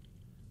pulling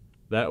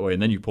that way,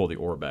 and then you pull the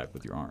oar back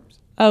with your arms.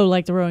 Oh,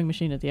 like the rowing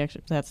machine at the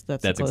exercise. That's the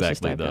That's closest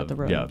exactly I've got the- to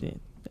rowing yeah.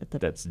 at the-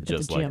 That's at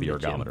just like the gym.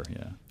 ergometer,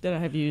 yeah. That I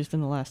have used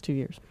in the last 2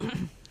 years.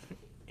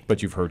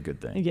 But you've heard good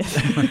things. Yes.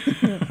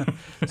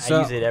 So-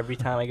 I use it every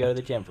time I go to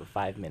the gym for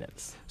 5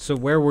 minutes. So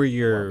where were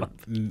your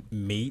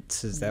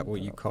meets? Is that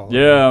what you call it?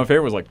 Yeah, my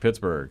favorite was like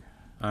Pittsburgh.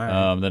 All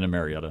right. Then in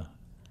Marietta.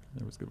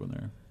 There was a good one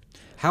there.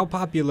 How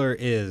popular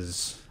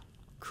is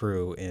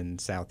crew in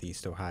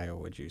Southeast Ohio,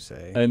 would you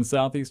say? In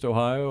Southeast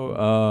Ohio,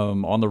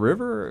 on the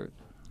river,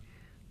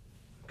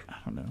 I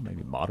don't know,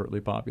 maybe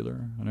moderately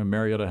popular. I know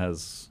Marietta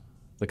has,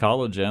 the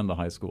college and the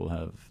high school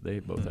they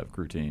both have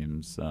crew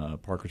teams.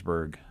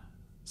 Parkersburg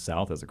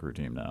South has a crew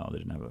team now. They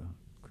didn't have a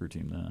crew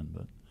team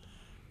then,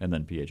 and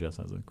then PHS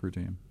has a crew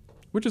team,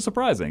 which is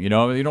surprising. You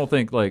don't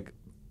think like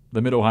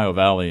the Mid-Ohio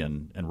Valley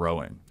and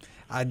rowing.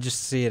 I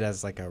just see it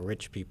as like a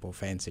rich people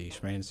fancy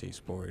schmancy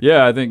sport.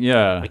 Yeah, I think,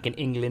 yeah. Like in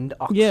England,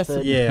 Oxford. Yes.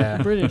 Yeah.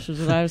 British is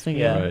what I was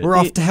thinking. Yeah. of. Right. We're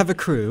off to have a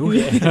crew.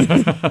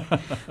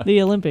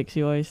 The Olympics,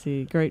 you always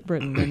see Great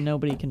Britain, and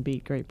nobody can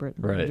beat Great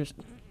Britain. Right.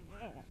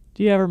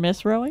 Do you ever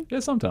miss rowing? Yeah,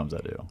 sometimes I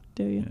do.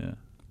 Do you? Yeah.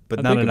 But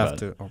I not think enough about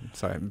to. Oh,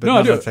 sorry. But No, I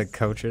not do enough it. to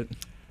coach it.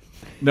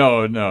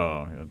 No, I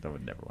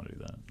would never want to do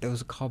that. It was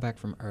a callback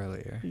from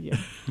earlier. Yeah.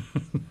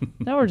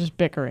 Now we're just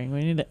bickering. We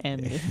need to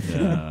end it.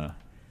 Yeah.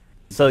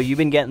 So you've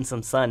been getting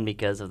some sun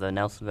because of the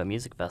Nelsonville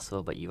Music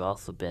Festival, but you've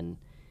also been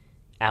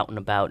out and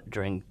about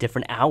during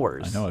different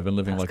hours. I know, I've been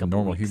living past like a couple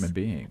normal weeks. human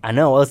being. I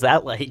know. What was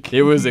that like?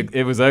 It was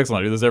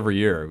excellent. I do this every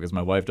year because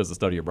my wife does a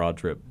study abroad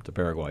trip to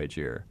Paraguay each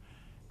year,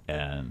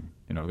 and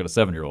I've got a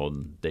 7-year-old,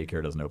 and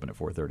daycare doesn't open at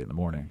 4:30 in the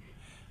morning,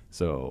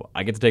 so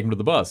I get to take him to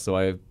the bus. So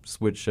I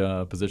switch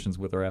positions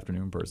with our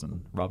afternoon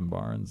person, Robin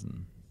Barnes,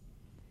 and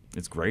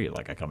it's great.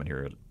 Like I come in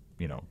here at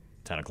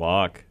 10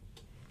 o'clock.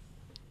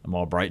 I'm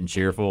all bright and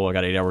cheerful. I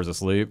got 8 hours of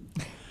sleep.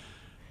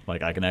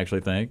 Like I can actually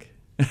think.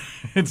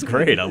 It's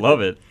great. I love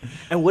it.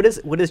 And what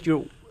is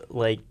your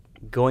like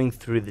going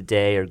through the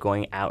day or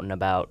going out and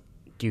about?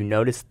 Do you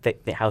notice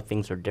how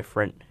things are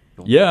different?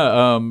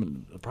 Yeah,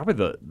 probably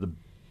the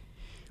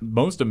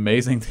most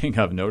amazing thing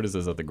I've noticed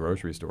is at the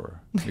grocery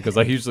store, because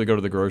I usually go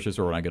to the grocery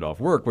store when I get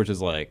off work, which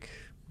is like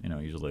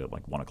usually at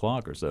like 1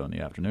 o'clock or so in the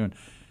afternoon,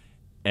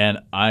 and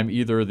I'm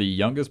either the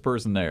youngest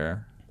person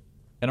there,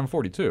 and I'm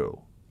 42,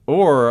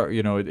 or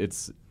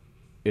it's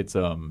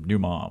new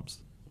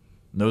moms.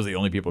 And those are the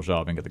only people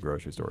shopping at the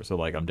grocery store. So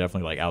like I'm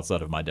definitely like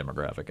outside of my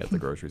demographic at the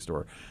grocery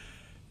store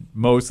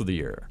most of the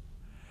year.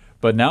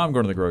 But now I'm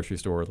going to the grocery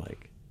store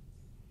like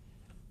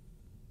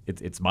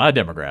it's my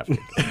demographic.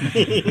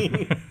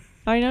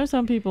 I know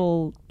some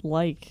people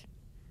like,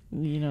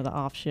 the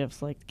off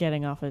shifts, like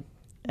getting off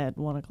at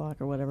 1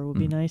 o'clock or whatever would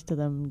be nice to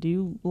them. Do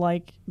you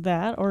like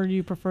that, or do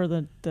you prefer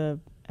the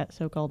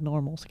so-called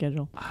normal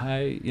schedule?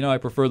 I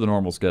prefer the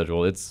normal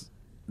schedule.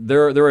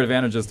 There are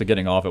advantages to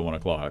getting off at 1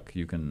 o'clock.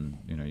 You can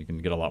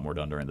get a lot more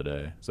done during the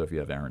day. So if you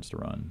have errands to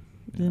run,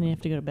 Then you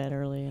have to go to bed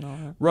early and all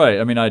that. right?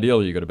 I mean,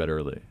 ideally you go to bed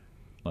early.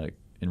 Like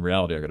in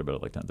reality, I go to bed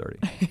at like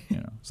 10:30.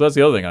 So that's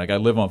the other thing. Like I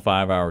live on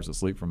 5 hours of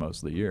sleep for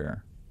most of the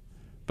year,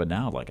 but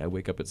now like I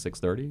wake up at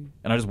 6:30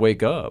 and I just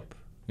wake up.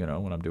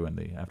 When I'm doing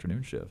the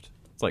afternoon shift,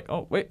 it's like,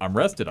 oh wait, I'm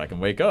rested. I can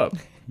wake up.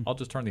 I'll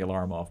just turn the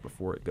alarm off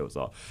before it goes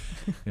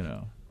off.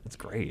 It's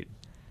great.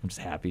 I'm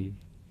just happy,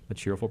 a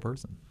cheerful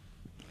person.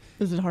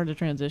 Is it hard to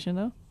transition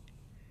though?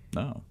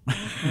 No.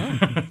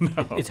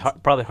 It's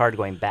probably hard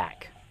going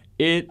back.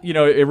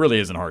 It really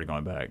isn't hard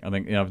going back. I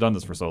think I've done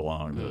this for so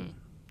long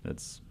that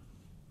it's.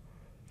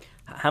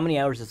 How many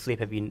hours of sleep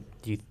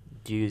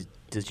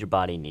does your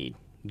body need?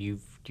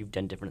 You've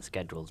done different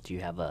schedules. Do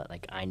you have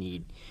I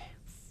need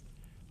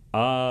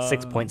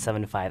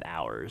 6.75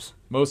 hours?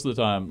 Most of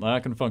the time, I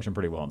can function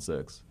pretty well in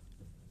 6.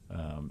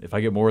 If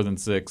I get more than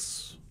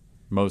 6,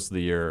 most of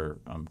the year,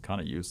 I'm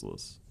kind of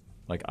useless.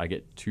 Like, I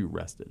get too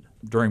rested.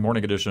 During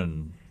Morning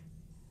Edition,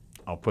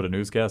 I'll put a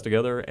newscast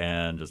together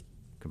and just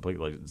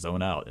completely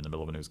zone out in the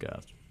middle of a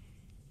newscast.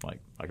 Like,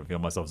 I can feel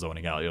myself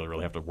zoning out. You don't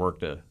really have to work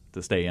to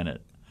stay in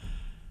it.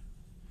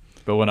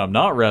 But when I'm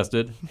not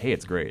rested, hey,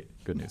 it's great.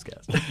 Good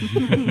newscast.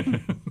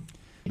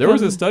 There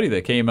was a study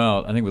that came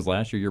out, I think it was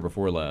last year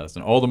before last,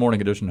 and all the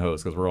Morning Edition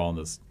hosts, because we're all on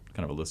this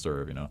kind of a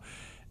listserv,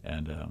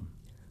 and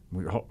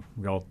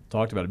we all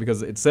talked about it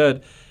because it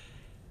said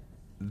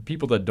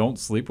people that don't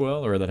sleep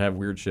well or that have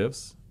weird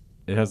shifts,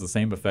 it has the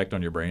same effect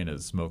on your brain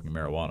as smoking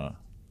marijuana,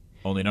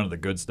 only none of the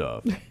good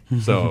stuff.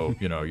 So,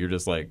 you're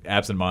just like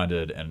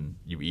absent-minded and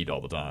you eat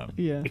all the time.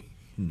 Yeah.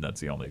 And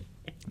that's the only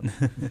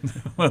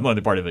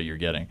part of it you're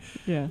getting.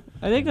 Yeah.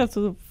 I think that's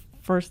the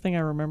first thing I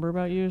remember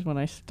about you is when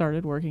I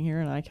started working here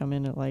and I come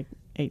in at like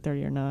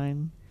 8:30 or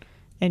 9.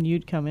 And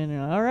you'd come in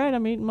and, all right,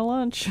 I'm eating my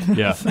lunch.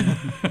 Yeah.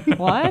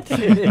 What?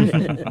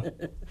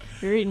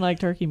 You're eating like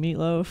turkey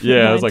meatloaf.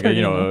 Yeah, it was like,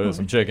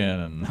 some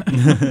chicken.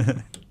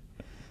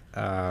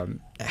 And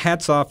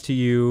hats off to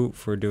you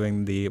for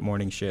doing the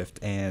morning shift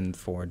and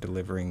for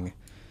delivering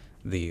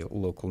the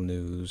local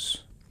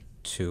news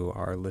to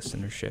our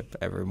listenership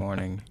every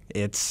morning.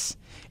 It's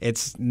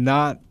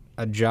not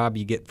a job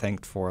you get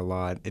thanked for a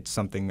lot. It's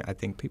something I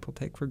think people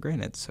take for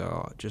granted.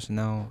 So just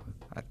know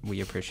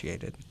we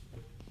appreciate it.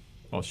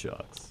 Oh,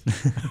 shucks.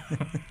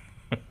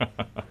 All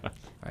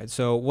right.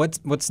 So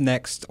what's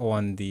next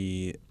on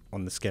the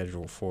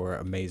schedule for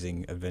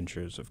Amazing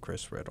Adventures of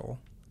Chris Riddle?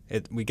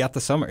 We got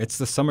the summer. It's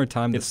the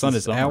summertime. The sun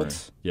is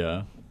out.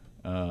 Yeah.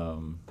 I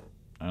don't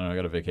know. I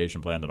got a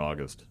vacation planned in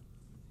August.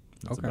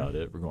 That's about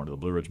it. We're going to the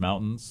Blue Ridge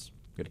Mountains.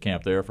 Get to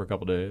camp there for a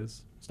couple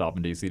days. Stop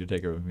in D.C. to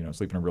take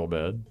sleep in a real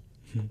bed,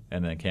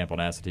 and then camp on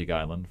Assateague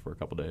Island for a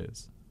couple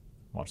days.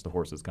 Watch the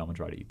horses come and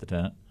try to eat the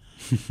tent.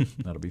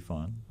 That'll be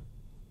fun.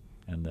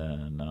 And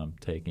then I'm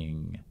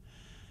taking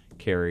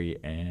Carrie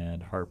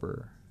and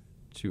Harper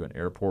to an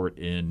airport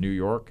in New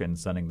York and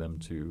sending them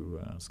to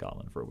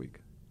Scotland for a week.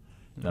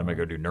 Then I'm going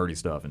to go do nerdy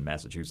stuff in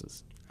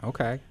Massachusetts.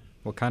 Okay.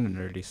 What kind of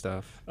nerdy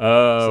stuff?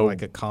 So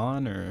like a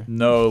con or?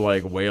 No,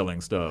 like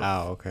whaling stuff.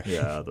 Oh, okay.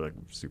 Yeah, the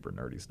super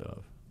nerdy stuff.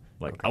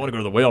 Like, I want to go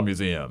to the Whale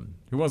Museum.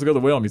 Who wants to go to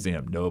the Whale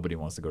Museum? Nobody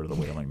wants to go to the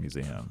Whaling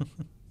Museum.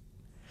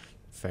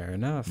 Fair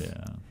enough.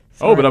 Yeah.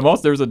 Oh,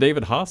 but there's a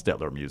David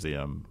Hostetler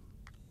Museum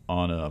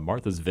on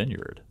Martha's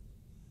Vineyard.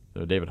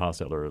 So David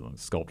Hostetler, a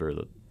sculptor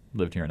that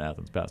lived here in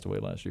Athens, passed away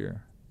last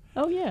year.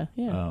 Oh, yeah,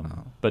 yeah.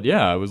 But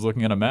yeah, I was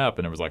looking at a map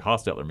and it was like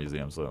Hostetler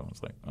Museum, so I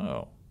was like,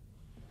 oh.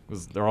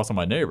 Because they're also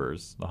my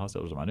neighbors. The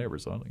Hostetlers are my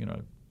neighbors, so I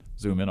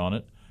zoom in on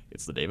it.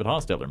 It's the David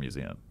Hostetler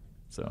Museum.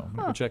 So I'm going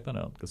to go check that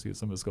out, go see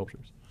some of his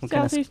sculptures.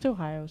 Southeast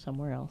Ohio,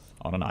 somewhere else.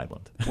 On an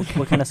island.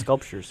 What kind of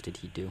sculptures did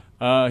he do?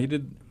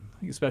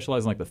 He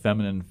specialized in like the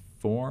feminine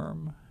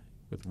form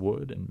with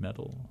wood and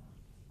metal.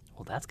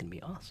 Well, that's going to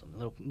be awesome. A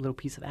little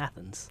piece of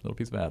Athens. Little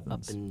piece of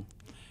Athens. Up in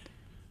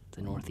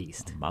the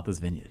northeast. Martha's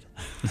Vineyard.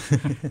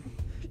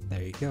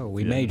 There you go.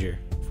 We major.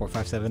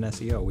 457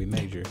 SEO. We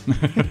major.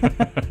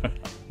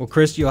 Well,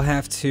 Chris, you'll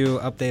have to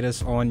update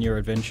us on your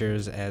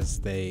adventures as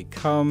they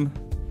come.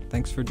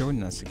 Thanks for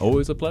joining us again.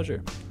 Always a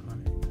pleasure.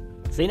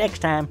 See you next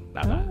time.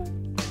 Bye-bye.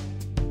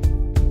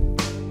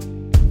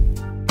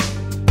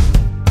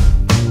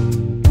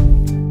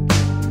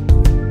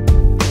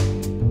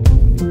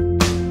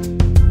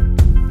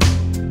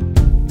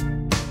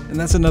 And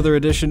that's another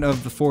edition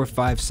of the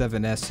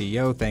 457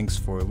 SEO. Thanks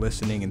for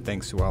listening, and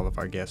thanks to all of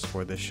our guests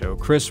for this show.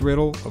 Chris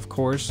Riddle, of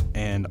course,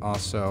 and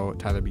also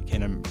Tyler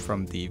Buchanan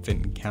from the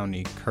Vinton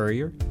County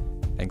Courier.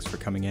 Thanks for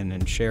coming in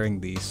and sharing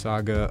the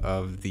saga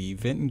of the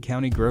Vinton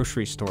County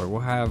grocery store.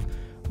 We'll have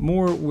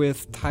more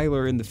with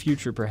Tyler in the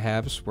future,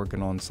 perhaps,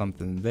 working on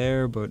something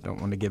there, but don't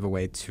want to give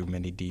away too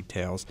many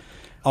details.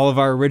 All of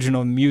our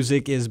original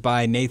music is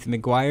by Nathan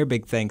McGuire.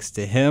 Big thanks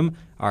to him.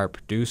 Our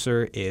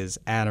producer is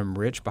Adam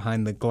Rich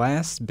behind the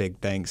glass. Big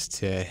thanks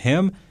to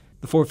him.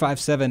 The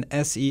 457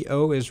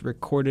 SEO is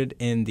recorded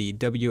in the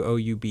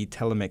WOUB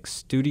Telemix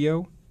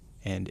studio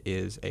and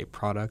is a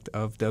product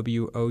of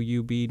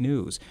WOUB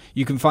News.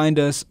 You can find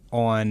us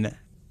on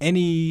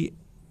any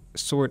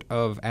sort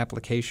of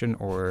application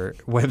or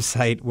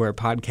website where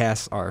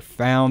podcasts are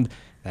found.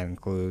 That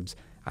includes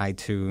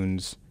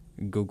iTunes,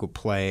 Google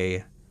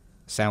Play,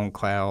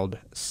 SoundCloud,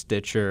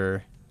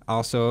 Stitcher.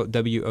 Also,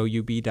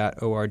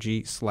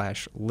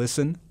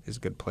 woub.org/listen is a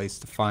good place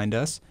to find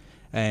us.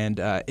 And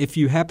if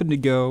you happen to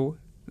go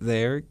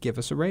there, give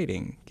us a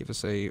rating. Give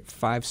us a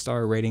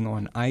 5-star rating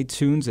on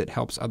iTunes. It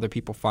helps other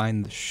people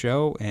find the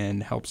show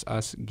and helps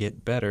us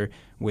get better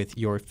with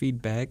your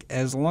feedback,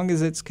 as long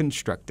as it's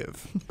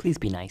constructive. Please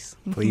be nice.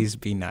 Please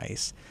be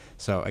nice.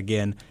 So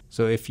again,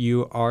 if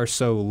you are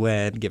so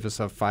led, give us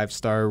a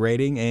 5-star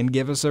rating and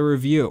give us a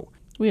review.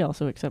 We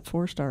also accept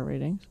 4-star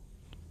ratings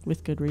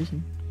with good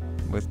reason.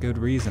 With good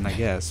reason, I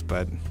guess,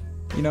 but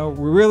we're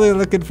really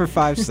looking for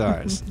 5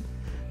 stars.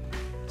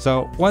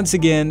 So once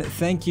again,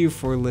 thank you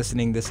for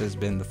listening. This has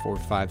been the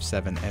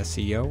 457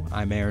 SEO.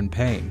 I'm Aaron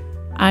Payne.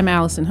 I'm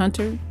Allison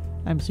Hunter.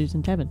 I'm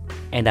Susan Tebben.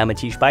 And I'm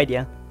Atish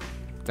Baidia.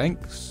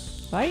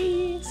 Thanks. Bye.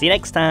 See you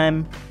next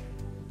time.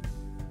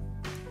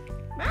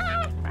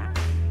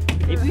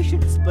 Maybe we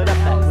should split up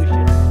that. We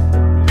should.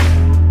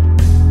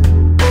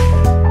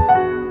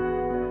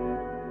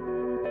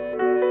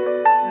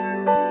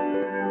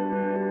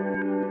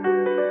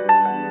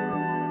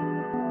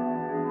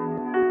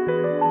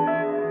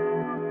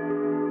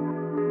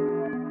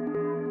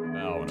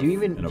 Do you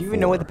even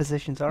know what the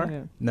positions are?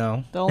 Yeah.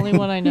 No. The only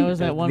one I know is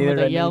that one where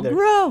Neither they do I yell, either.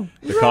 grow!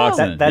 The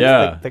coxswain.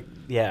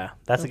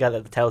 That's the guy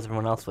that tells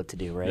everyone else what to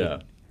do, right? Yeah.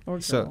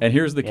 Or So- girl. And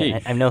here's the key. Yeah,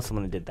 I know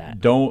someone who did that.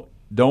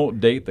 Don't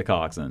date the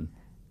coxswain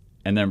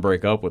and then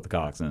break up with the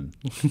coxswain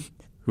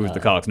who's the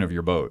coxswain of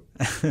your boat,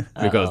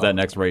 because that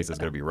next race is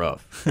going to be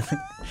rough.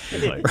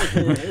 It's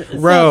like-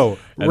 Row.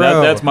 And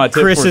that's my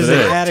tip Chris for is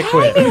today.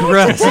 inadequate.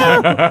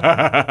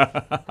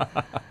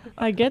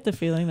 I get the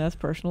feeling that's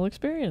personal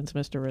experience,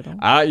 Mr. Riddle.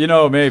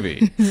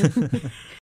 Maybe.